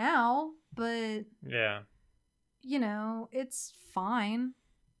right now, but Yeah. you know, it's fine.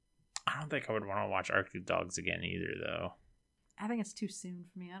 I don't think I would want to watch Arctic Dogs again either, though. I think it's too soon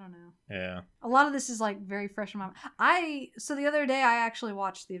for me. I don't know. Yeah. A lot of this is like very fresh in my mind. So the other day I actually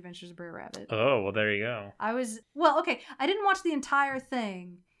watched The Adventures of Brer Rabbit. Oh, well, there you go. Okay, I didn't watch the entire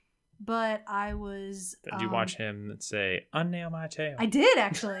thing, but I was Did you watch him say, "Unnail my tail"? I did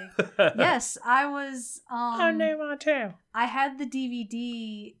actually. Yes, I was Unnail my tail. I had the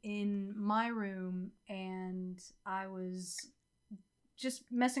DVD in my room and I was just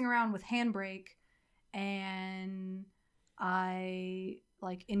messing around with Handbrake and I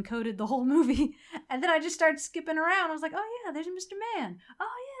like encoded the whole movie and then I just started skipping around. I was like, oh yeah, there's Mr. Man. Oh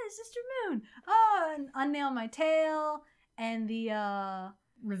yeah, there's Sister Moon. Oh, and Unnail My Tail and the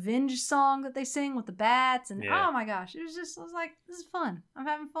revenge song that they sing with the bats and Yeah. oh my gosh, I was like, this is fun. I'm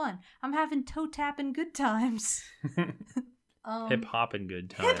having fun. I'm having toe tapping good times. Hip hop and good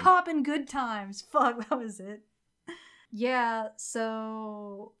time. Hip hop and good times. Fuck, that was it. Yeah,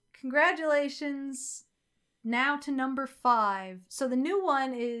 so congratulations Now to number 5. So the new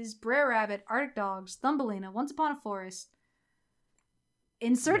one is Brer Rabbit, Arctic Dogs, Thumbelina, Once Upon a Forest,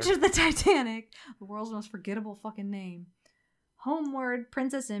 In Search of the Titanic, the world's most forgettable fucking name, Homeward,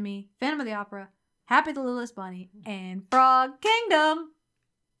 Princess Emmy, Phantom of the Opera, Happy the Littlest Bunny, and Frog Kingdom.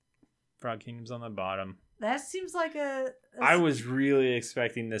 Frog Kingdom's on the bottom. That seems like I was really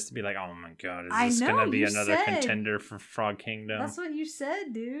expecting this to be like, oh my god, is this going to be another contender for Frog Kingdom? That's what you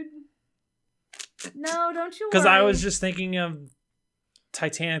said, dude. No, don't you worry. Because I was just thinking of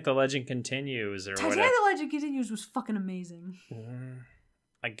Titanic The Legend Continues or Titanic whatever. The Legend Continues was fucking amazing.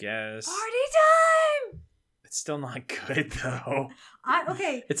 I guess. Party time! It's still not good, though.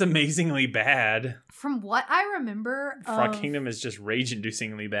 Okay. It's amazingly bad. From what I remember Frog Kingdom is just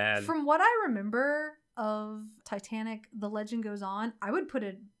rage-inducingly bad. From what I remember of Titanic The Legend Goes On, I would put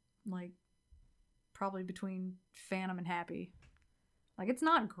it, like, probably between Phantom and Happy. Like, it's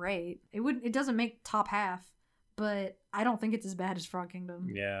not great. It doesn't make top half, but I don't think it's as bad as Frog Kingdom.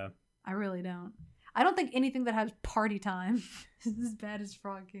 Yeah. I really don't. I don't think anything that has party time is as bad as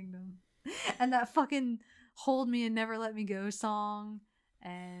Frog Kingdom. And that fucking Hold Me and Never Let Me Go song,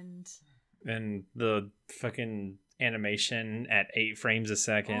 and the fucking animation at 8 frames a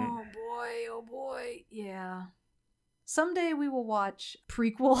second. Oh boy, yeah. Someday we will watch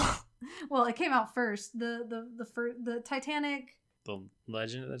prequel. Well, it came out first. The Titanic. The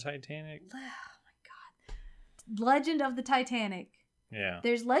Legend of the Titanic? Oh my god. Legend of the Titanic. Yeah.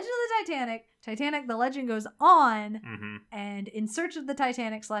 There's Legend of the Titanic, Titanic The Legend Goes On, and In Search of the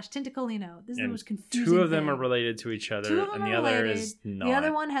Titanic / Tentacolino. This is the most confusing 2 of them thing. are related to each other, and the other is not. The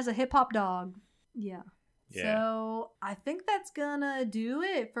other one has a hip-hop dog. Yeah. Yeah. So, I think that's gonna do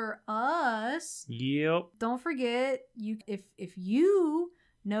it for us. Yep. Don't forget, if you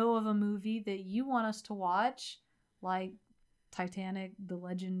know of a movie that you want us to watch, like Titanic, The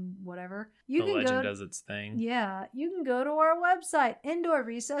Legend, whatever, The Legend does its thing. Yeah, you can go to our website,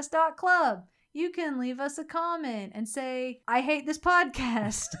 indoorrecess.club. You can leave us a comment and say, I hate this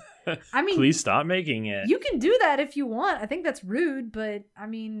podcast. I mean, please stop making it. You can do that if you want. I think that's rude, but I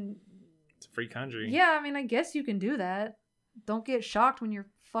mean, it's a free country. Yeah, I mean, I guess you can do that. Don't get shocked when your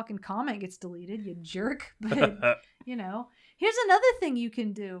fucking comment gets deleted, you jerk. But, you know, here's another thing you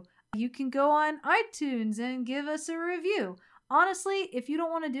can do. You can go on iTunes and give us a review. Honestly, if you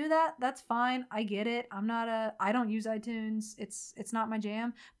don't want to do that, that's fine. I get it. I don't use iTunes. It's not my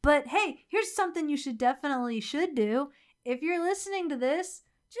jam. But hey, here's something you should do. If you're listening to this,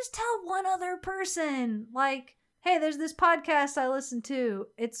 just tell one other person. Like, hey, there's this podcast I listen to.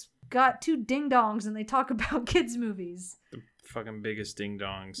 It's got 2 ding-dongs and they talk about kids' movies. The fucking biggest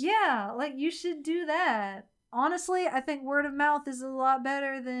ding-dongs. Yeah, like, you should do that. Honestly, I think word of mouth is a lot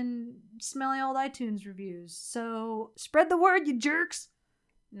better than smelly old iTunes reviews. So, spread the word, you jerks.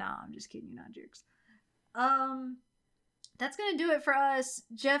 Nah, I'm just kidding. You're not jerks. That's gonna do it for us.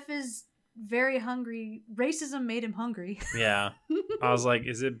 Jeff is very hungry. Racism made him hungry. Yeah. I was like,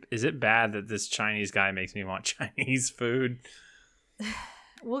 is it bad that this Chinese guy makes me want Chinese food?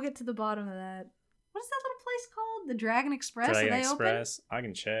 We'll get to the bottom of that. What is that little place called? The Dragon Express? Dragon Are they Express? open? I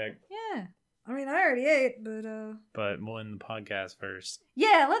can check. Yeah. I mean, I already ate, but But we'll end the podcast first.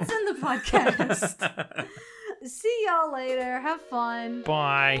 Yeah, let's end the podcast. See y'all later. Have fun.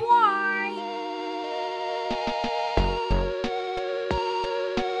 Bye. Bye.